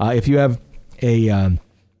if you have a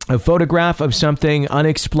photograph of something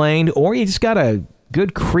unexplained, or you just got a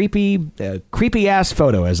good creepy ass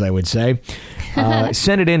photo, as I would say,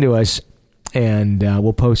 send it in to us, and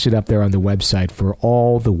we'll post it up there on the website for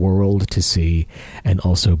all the world to see and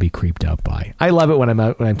also be creeped out by. I love it when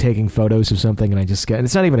I'm taking photos of something and I just get, and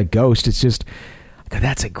it's not even a ghost, it's just,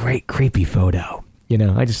 that's a great creepy photo.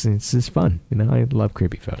 It's just fun. I love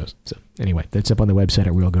creepy photos. So anyway, that's up on the website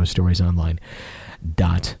at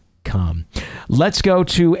realghoststoriesonline.com. Let's go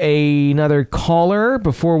to another caller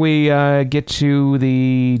before we get to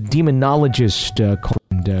the demonologist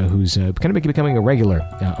who's kind of becoming a regular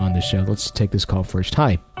on the show. Let's take this call first.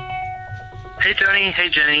 Hi. Hey, Tony. Hey,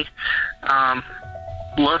 Jenny.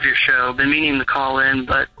 Love your show. Been meaning to call in,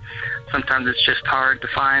 but sometimes it's just hard to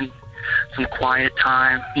find some quiet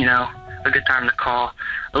time, a good time to call.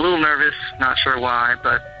 A little nervous, not sure why,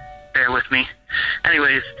 but bear with me.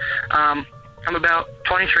 Anyways, I'm about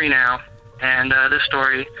 23 now, and this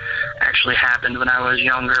story actually happened when I was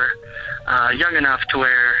younger, young enough to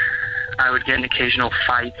where I would get in occasional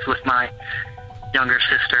fights with my younger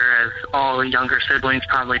sister, as all younger siblings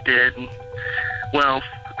probably did. And, well,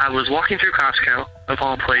 I was walking through Costco, of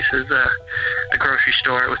all places, a grocery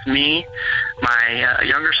store. It was me, my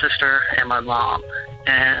younger sister, and my mom.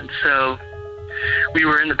 And so we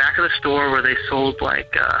were in the back of the store where they sold,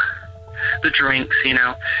 the drinks,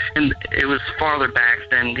 and it was farther back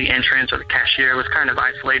than the entrance or the cashier. It was kind of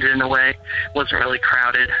isolated in a way. It wasn't really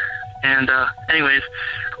crowded. And anyways,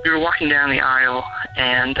 we were walking down the aisle,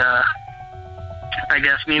 and I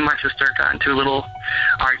guess me and my sister got into a little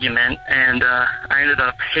argument, and I ended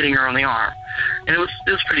up hitting her on the arm. And it was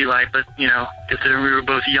pretty light, but, considering we were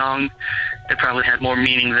both young, it probably had more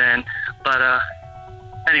meaning then. But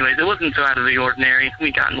anyways, it wasn't so out of the ordinary.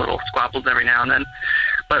 We got in little squabbles every now and then.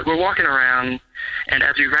 But we're walking around, and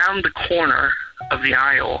as we round the corner of the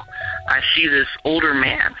aisle, I see this older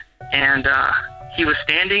man, and he was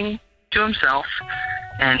standing to himself,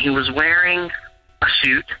 and he was wearing a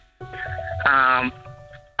suit.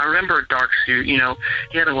 I remember a dark suit, he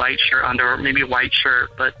had a light shirt under, or maybe a white shirt,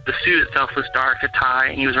 but the suit itself was dark, a tie,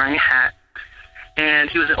 and he was wearing a hat. And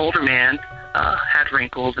he was an older man, had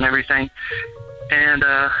wrinkles and everything. And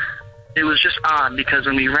it was just odd, because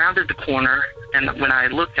when we rounded the corner, and when I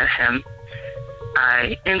looked at him,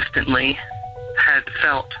 I instantly had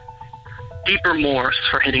felt deep remorse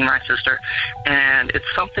for hitting my sister. And it's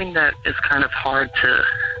something that is kind of hard to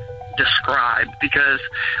describe, because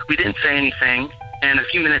we didn't say anything, and a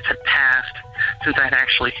few minutes had passed since I had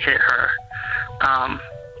actually hit her,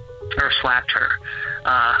 or slapped her,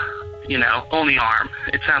 on the arm.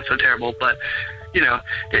 It sounds so terrible, but,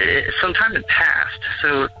 some time had passed.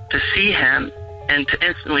 So to see him and to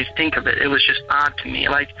instantly think of it, it was just odd to me.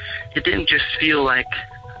 It didn't just feel like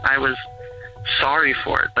I was sorry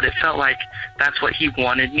for it, but it felt like that's what he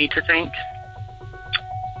wanted me to think.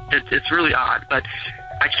 It's really odd, but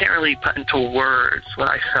I can't really put into words what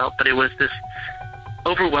I felt, but it was this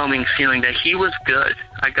overwhelming feeling that he was good.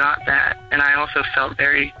 I got that, and I also felt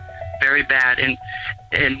very, very bad. And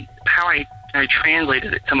how I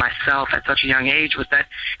translated it to myself at such a young age was that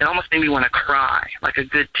it almost made me want to cry, like a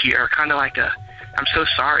good tear, kind of like a, I'm so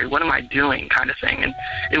sorry, what am I doing kind of thing. And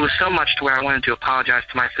it was so much to where I wanted to apologize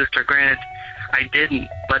to my sister. Granted, I didn't,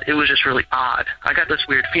 but it was just really odd. I got this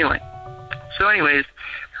weird feeling. So anyways,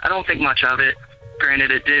 I don't think much of it.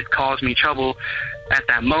 Granted, it did cause me trouble at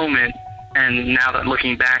that moment, and now that I'm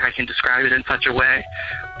looking back, I can describe it in such a way.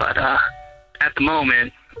 But at the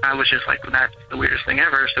moment, I was just like, well, that's the weirdest thing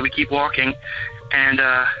ever. So we keep walking, and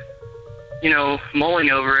mulling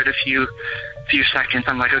over it a few seconds,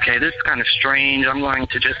 I'm like, okay, this is kind of strange. I'm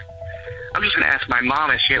just going to ask my mom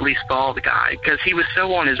if she at least saw the guy, because he was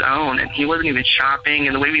so on his own, and he wasn't even shopping,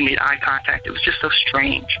 and the way we made eye contact, it was just so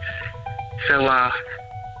strange. So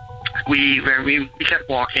we kept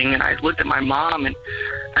walking, and I looked at my mom, and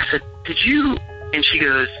I said, did you, and she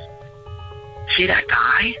goes, see that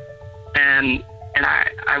guy? And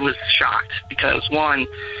I was shocked, because one,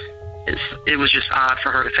 it was just odd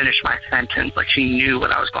for her to finish my sentence, like she knew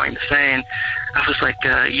what I was going to say, and I was like,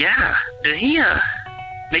 yeah, did he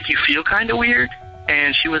make you feel kind of weird?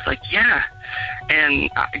 And she was like, yeah. And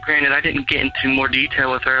granted, I didn't get into more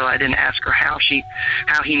detail with her. I didn't ask her how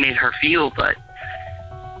he made her feel, but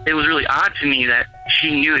it was really odd to me that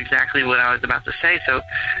she knew exactly what I was about to say. So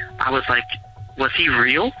I was like, was he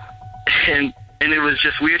real? And it was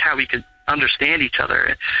just weird how we could understand each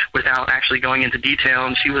other without actually going into detail.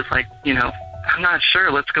 And she was like, I'm not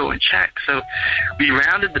sure, let's go and check. So we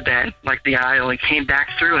rounded the bend, like the aisle, and came back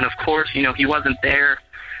through, and of course, he wasn't there.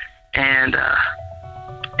 And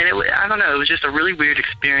I don't know, it was just a really weird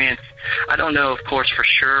experience. I don't know, of course, for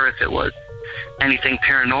sure if it was anything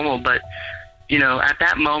paranormal, but, at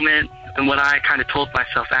that moment, and what I kind of told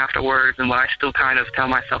myself afterwards, and what I still kind of tell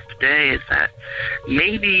myself today, is that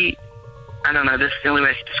maybe, I don't know, this is the only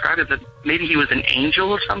way I can describe it, but maybe he was an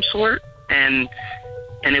angel of some sort, and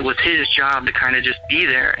it was his job to kind of just be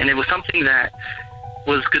there, and it was something that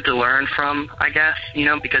was good to learn from, I guess,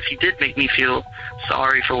 because he did make me feel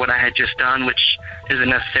sorry for what I had just done, which isn't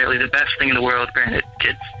necessarily the best thing in the world. Granted,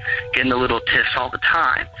 kids getting the little tiffs all the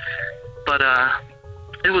time. But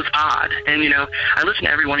it was odd. And, I listen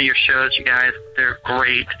to every one of your shows, you guys. They're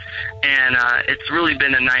great. And it's really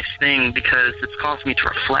been a nice thing because it's caused me to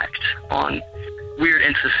reflect on weird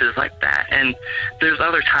instances like that. And there's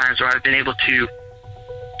other times where I've been able to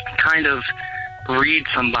kind of read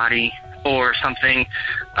somebody or something,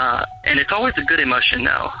 and it's always a good emotion,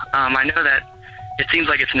 though. I know that it seems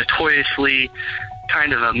like it's notoriously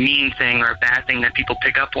kind of a mean thing or a bad thing that people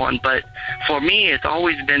pick up on, but for me, it's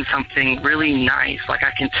always been something really nice. Like,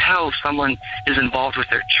 I can tell if someone is involved with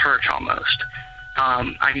their church almost.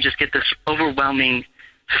 I can just get this overwhelming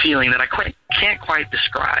feeling that I can't quite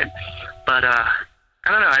describe, but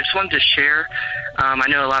I don't know, I just wanted to share. I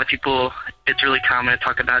know a lot of people, it's really common to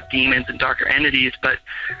talk about demons and darker entities, but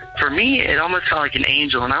for me, it almost felt like an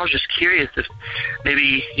angel, and I was just curious if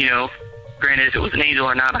maybe, granted, if it was an angel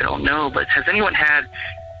or not, I don't know, but has anyone had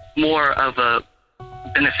more of a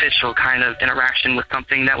beneficial kind of interaction with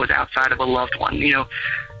something that was outside of a loved one,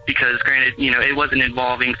 because granted, it wasn't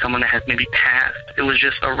involving someone that has maybe passed. It was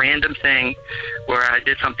just a random thing where I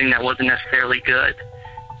did something that wasn't necessarily good,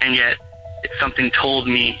 and yet something told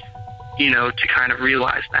me, to kind of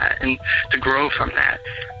realize that and to grow from that,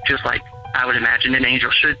 just like I would imagine an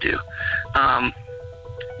angel should do.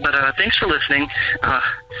 But thanks for listening. I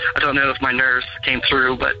don't know if my nerves came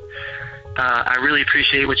through, but I really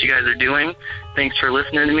appreciate what you guys are doing. Thanks for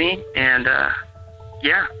listening to me, and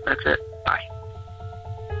yeah, that's it. Bye.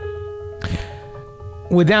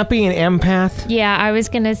 Would that be an empath? Yeah, I was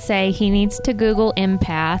going to say he needs to Google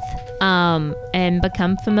empath and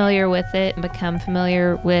become familiar with it, and become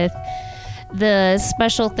familiar with the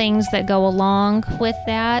special things that go along with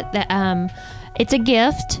that. It's a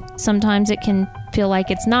gift. Sometimes it can feel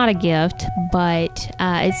like it's not a gift, but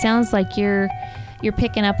it sounds like you're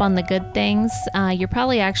picking up on the good things. You're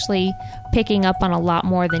probably actually picking up on a lot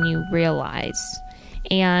more than you realize.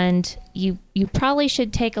 And you probably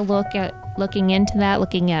should take a looking into that,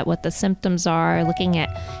 looking at what the symptoms are, looking at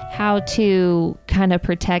how to kind of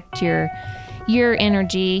protect your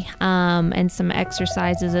energy, and some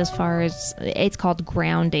exercises as far as, it's called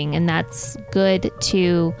grounding, and that's good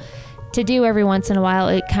to do every once in a while.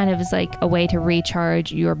 It kind of is like a way to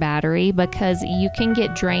recharge your battery, because you can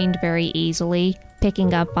get drained very easily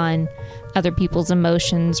picking up on other people's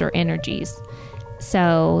emotions or energies.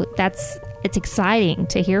 So it's exciting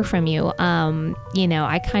to hear from you.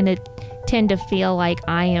 I kind of tend to feel like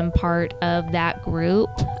I am part of that group.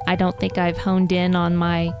 I don't think I've honed in on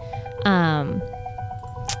my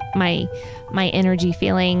my energy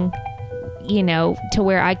feeling, to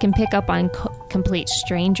where I can pick up on complete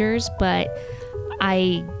strangers, but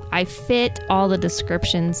I fit all the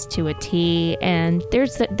descriptions to a T, and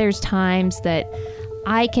there's times that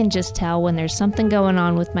I can just tell when there's something going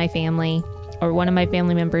on with my family or one of my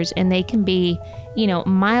family members, and they can be,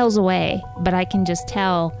 miles away, but I can just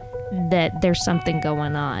tell that there's something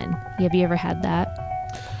going on. Have you ever had that?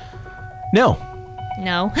 No.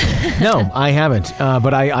 No. No, I haven't.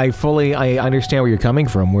 But I fully understand where you're coming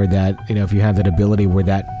from, where that, if you have that ability where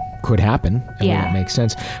that could happen, and where that makes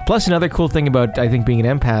sense. Plus, another cool thing about, I think, being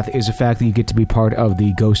an empath is the fact that you get to be part of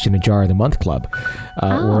the Ghost in a Jar of the Month Club,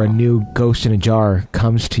 where a new Ghost in a Jar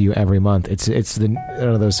comes to you every month. It's one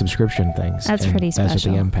of those subscription things. That's pretty special. That's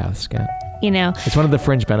what the empaths get. It's one of the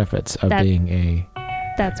fringe benefits of being a...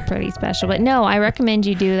 That's pretty special. But no, I recommend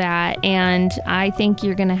you do that, and I think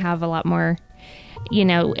you're going to have a lot more...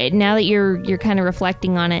 now that you're kind of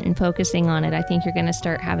reflecting on it and focusing on it, I think you're going to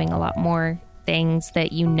start having a lot more things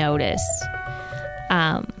that you notice.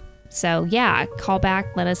 So yeah, call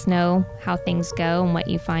back, let us know how things go and what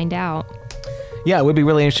you find out. Yeah, it would be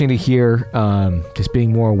really interesting to hear, just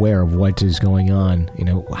being more aware of what is going on,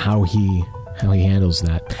 how he handles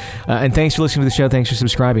that. And thanks for listening to the show. Thanks for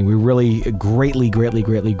subscribing. We really greatly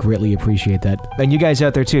appreciate that. And you guys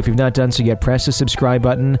out there too, if you've not done so yet, press the subscribe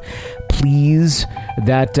button, please.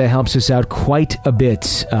 That helps us out quite a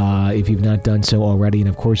bit if you've not done so already. And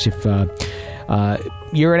of course, if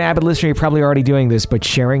you're an avid listener, you're probably already doing this, but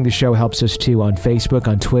sharing the show helps us too on Facebook,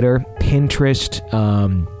 on Twitter, Pinterest,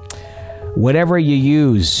 whatever you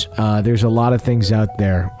use. There's a lot of things out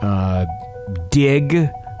there. Dig.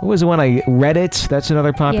 What was the one Reddit? That's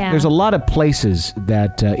another popular. Yeah. There's a lot of places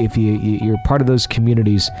that if you're part of those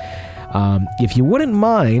communities, if you wouldn't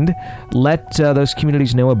mind, let those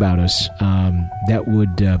communities know about us. That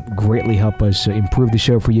would greatly help us improve the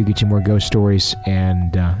show for you, get you more ghost stories,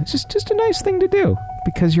 and it's just a nice thing to do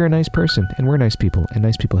because you're a nice person and we're nice people, and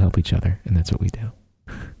nice people help each other, and that's what we do.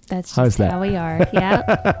 That's just how we are. Yeah.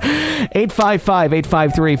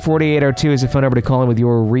 855-853-4802 is the phone number to call in with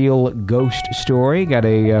your real ghost story. Got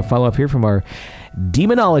a follow-up here from our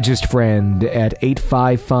demonologist friend at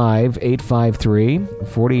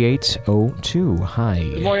 855-853-4802. Hi.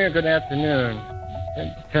 Good morning or good afternoon.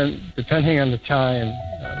 Depending on the time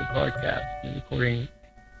the broadcast and recording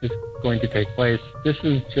is going to take place. This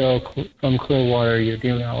is Joe from Clearwater, your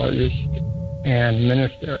demonologist and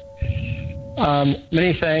minister.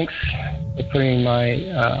 Many thanks for putting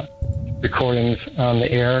my recordings on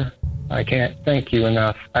the air. I can't thank you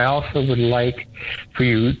enough. I also would like for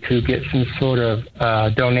you to get some sort of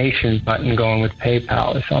donation button going with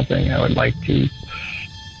PayPal or something. I would like to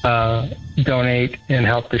donate and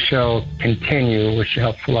help the show continue, which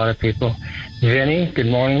helps a lot of people. Jenny, good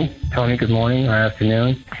morning. Tony, good morning or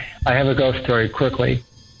afternoon. I have a ghost story quickly,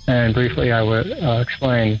 and briefly I will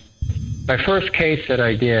explain. My first case that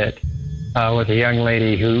I did was a young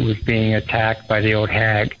lady who was being attacked by the old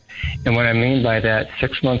hag. And what I mean by that,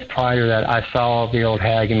 6 months prior to that, I saw the old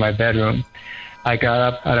hag in my bedroom. I got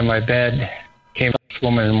up out of my bed, came up this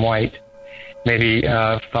woman in white, maybe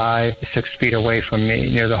 5 to 6 feet away from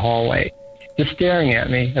me near the hallway, just staring at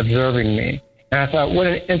me, observing me. And I thought, what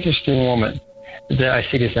an interesting woman that I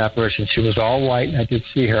see this apparition. She was all white, and I did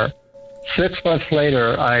see her. 6 months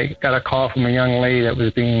later, I got a call from a young lady that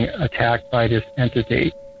was being attacked by this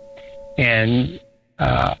entity. And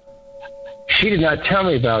she did not tell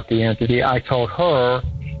me about the entity. I told her,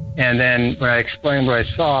 and then when I explained what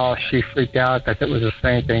I saw, she freaked out because it was the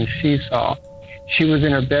same thing she saw. She was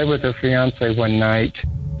in her bed with her fiance one night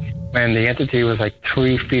when the entity was like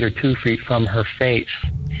 3 feet or 2 feet from her face.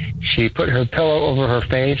 She put her pillow over her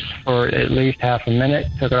face for at least half a minute,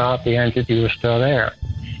 took it off, the entity was still there.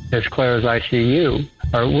 As clear as I see you,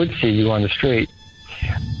 or would see you on the street.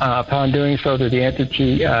 Upon doing so, the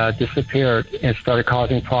entity disappeared and started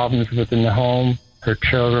causing problems within the home, her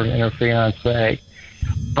children, and her fiancé.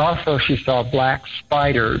 Also, she saw black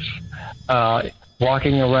spiders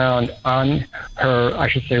walking around on her, I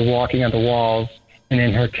should say walking on the walls and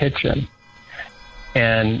in her kitchen.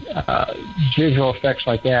 And visual effects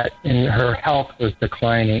like that, and her health was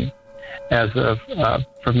declining as of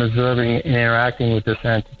from observing and interacting with this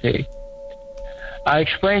entity. I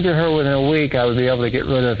explained to her within a week I would be able to get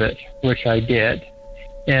rid of it, which I did.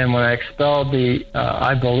 And when I expelled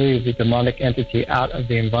I believe, the demonic entity out of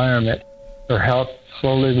the environment, her health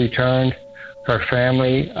slowly returned, her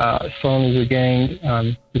family slowly regained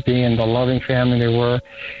being the loving family they were.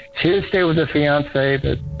 She did stay with the fiance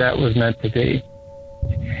that was meant to be.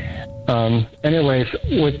 Anyways,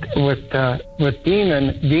 with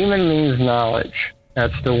demon means knowledge.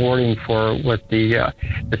 That's the wording for what the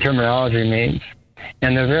terminology means.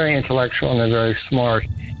 And they're very intellectual and they're very smart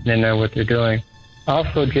and they know what they're doing.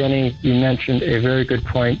 Also, Jenny, you mentioned a very good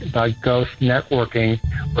point about ghost networking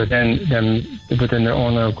within their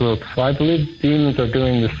own little group. So I believe demons are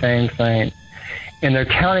doing the same thing. And they're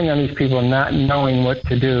counting on these people not knowing what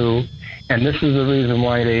to do. And this is the reason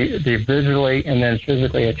why they visually and then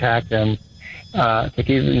physically attack them. to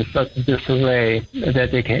keep them in such disarray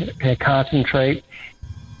that they can't concentrate.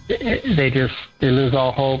 They lose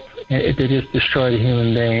all hope. They just destroy the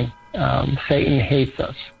human being. Satan hates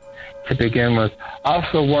us to begin with.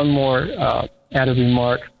 Also, one more added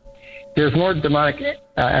remark. There's more demonic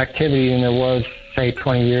activity than there was, say,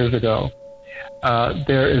 20 years ago.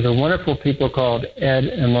 There is a wonderful people called Ed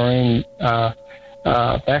and Maureen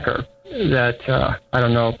Becker that, I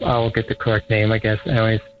don't know, I will get the correct name, I guess.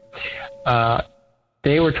 Anyways,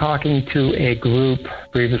 they were talking to a group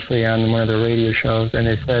previously on one of the radio shows, and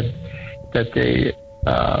they said that the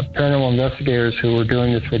paranormal investigators who were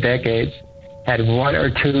doing this for decades had one or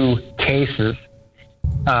two cases,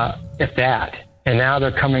 if that, and now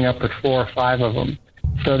they're coming up with 4 or 5 of them.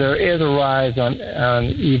 So there is a rise on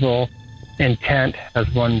evil intent, as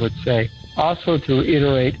one would say. Also, to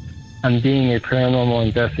reiterate on being a paranormal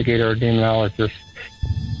investigator or demonologist,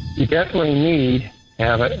 you definitely need to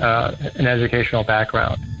have an educational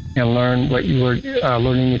background and learn what you were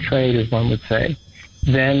learning the trade, as one would say.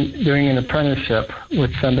 Then doing an apprenticeship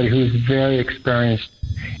with somebody who's very experienced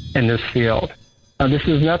in this field. This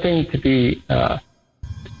is nothing to be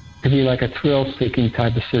like a thrill-seeking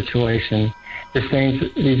type of situation.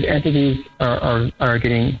 These entities are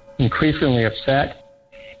getting increasingly upset.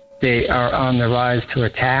 They are on the rise to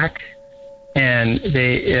attack, and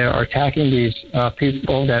they are attacking these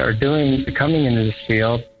people that are coming into this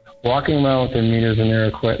field, walking around with their meters and their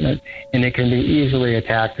equipment, and they can be easily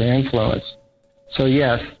attacked or influenced. So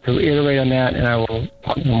yes, to reiterate on that, and I will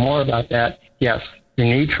talk more about that, yes, you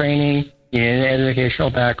need training, you need an educational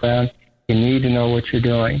background, you need to know what you're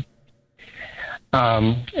doing.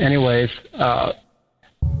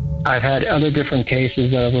 I've had other different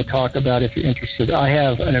cases that I will talk about if you're interested. I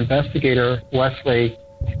have an investigator, Wesley,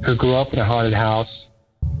 who grew up in a haunted house,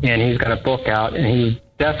 and he's got a book out, and he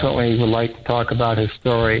definitely would like to talk about his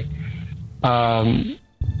story.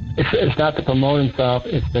 It's not to promote himself,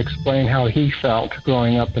 it's to explain how he felt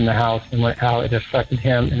growing up in the house and how it affected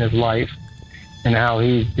him in his life and how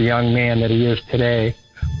he's the young man that he is today.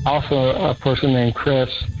 Also, a person named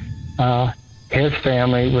Chris, his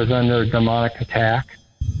family was under demonic attack.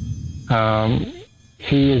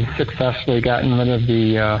 He has successfully gotten rid of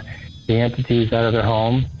the entities out of their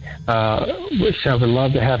home, which I would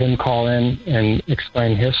love to have him call in and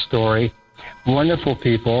explain his story. Wonderful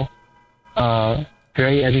people,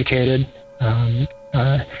 very educated,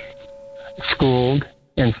 schooled,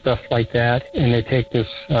 and stuff like that, and they take this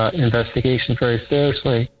investigation very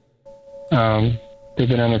seriously. They've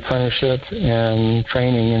been on apprenticeship and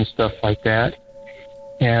training and stuff like that,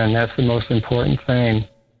 and that's the most important thing.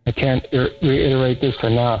 I can't reiterate this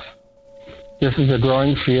enough. This is a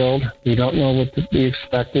growing field. We don't know what to be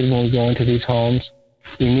expected when we go into these homes.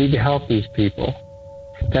 We need to help these people.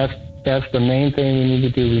 That's the main thing we need to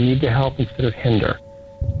do. We need to help instead of hinder.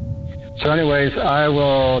 So anyways, I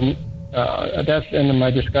will, that's the end of my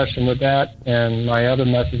discussion with that, and my other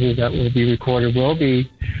messages that will be recorded will be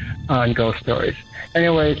on Ghost Stories.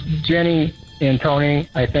 Anyways, Jenny and Tony,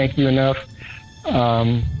 I thank you enough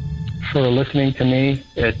for listening to me.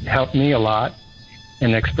 It helped me a lot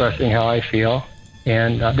in expressing how I feel.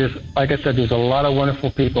 And there's, like I said, there's a lot of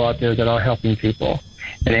wonderful people out there that are helping people,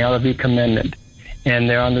 and they ought to be commended. And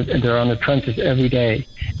they're on the trenches every day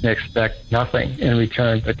and expect nothing in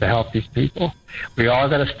return but to help these people. We all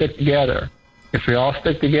got to stick together. If we all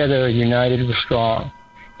stick together, united, we're strong,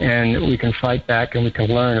 and we can fight back and we can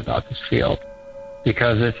learn about this field,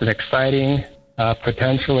 because it's an exciting,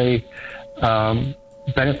 potentially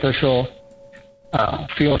beneficial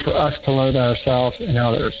field for us to learn ourselves and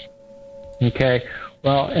others. Okay.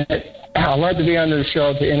 Well, I'd love to be on the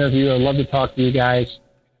show to interview. I'd love to talk to you guys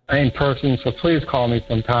in person, so please call me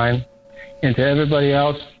sometime. And to everybody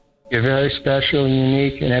else, you're very special and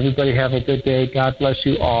unique, and everybody have a good day. God bless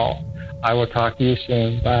you all. I will talk to you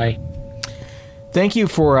soon. Bye. Thank you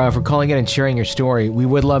for calling in and sharing your story. We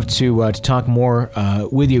would love to talk more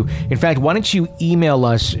with you. In fact, why don't you email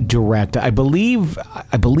us direct? I believe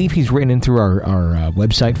he's written in through our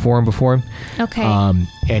website forum before. Okay.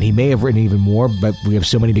 And he may have written even more, but we have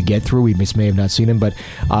so many to get through. We may have not seen him, but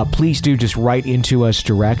please do just write into us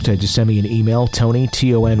direct. Just send me an email, Tony,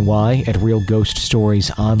 Tony, at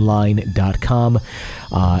realghoststoriesonline.com.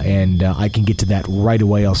 And I can get to that right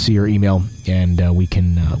away. I'll see your email, and we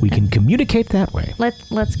can communicate that way.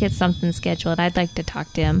 Let's get something scheduled. I'd like to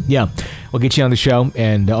talk to him. Yeah, we'll get you on the show,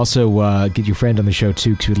 and also get your friend on the show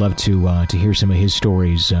too, because we'd love to hear some of his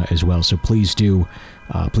stories as well. So please do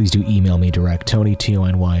email me direct, Tony,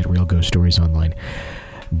 Tony, at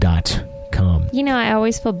realghoststoriesonline.com. You know, I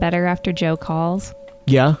always feel better after Joe calls.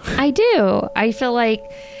 Yeah? I do. I feel like,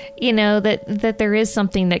 that there is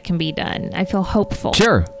something that can be done. I feel hopeful.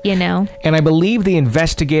 Sure. And I believe the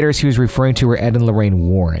investigators he was referring to were Ed and Lorraine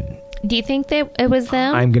Warren. Do you think that it was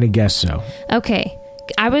them? I'm going to guess so. Okay.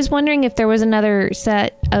 I was wondering if there was another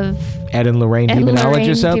set of Ed and Lorraine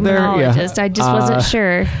demonologists out there. Yeah. I just wasn't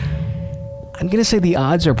sure. I'm going to say the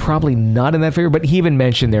odds are probably not in that favor, but he even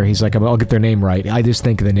mentioned there, he's like, I'll get their name right. I just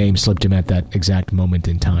think the name slipped him at that exact moment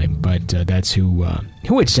in time, but that's who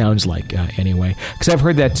it sounds like anyway. Because I've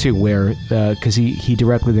heard that too, where, because he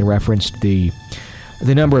directly referenced the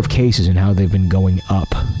number of cases and how they've been going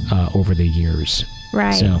up over the years.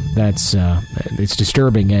 Right. So that's, it's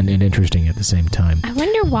disturbing and interesting at the same time. I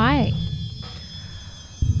wonder why.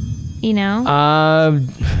 I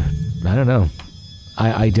don't know.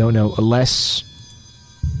 I don't know. Less.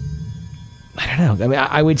 I don't know. I mean,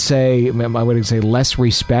 I would say less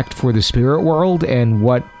respect for the spirit world and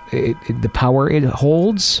what the power it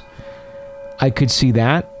holds. I could see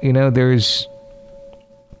that. There's.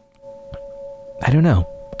 I don't know.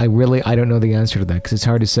 I don't know the answer to that, because it's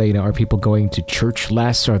hard to say, are people going to church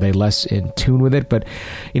less? Are they less in tune with it? But,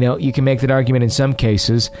 you can make that argument in some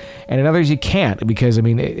cases, and in others you can't, because,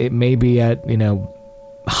 it may be at,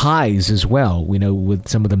 highs as well, with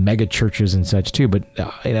some of the mega churches and such too. But,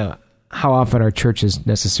 how often are churches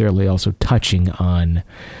necessarily also touching on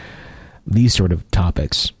these sort of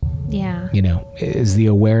topics? Yeah. Is the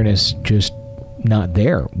awareness just not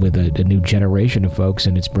there with a new generation of folks,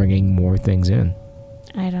 and it's bringing more things in?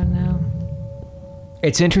 I don't know.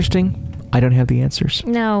 It's interesting. I don't have the answers.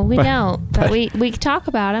 No, we don't. But we talk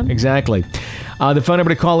about them. Exactly. The phone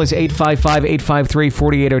number to call is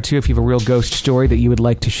 855-853-4802. If you have a real ghost story that you would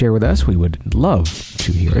like to share with us, we would love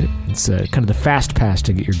to hear it. It's kind of the fast pass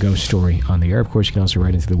to get your ghost story on the air. Of course, you can also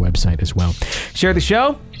write into the website as well. Share the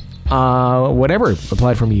show. Whatever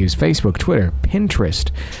platform you use, Facebook, Twitter,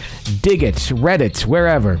 Pinterest, Dig It, Reddit,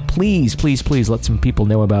 wherever. Please, please, please let some people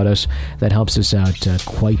know about us. That helps us out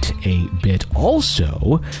quite a bit.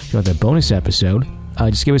 Also, if you want that bonus episode,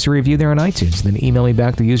 just give us a review there on iTunes. Then email me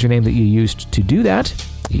back the username that you used to do that.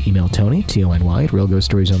 You email Tony, Tony, at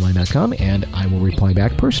realghoststoriesonline.com, and I will reply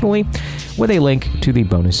back personally with a link to the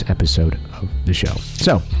bonus episode of the show.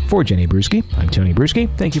 So, for Jenny Brewski, I'm Tony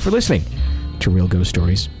Brewski. Thank you for listening to Real Ghost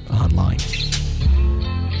Stories Online.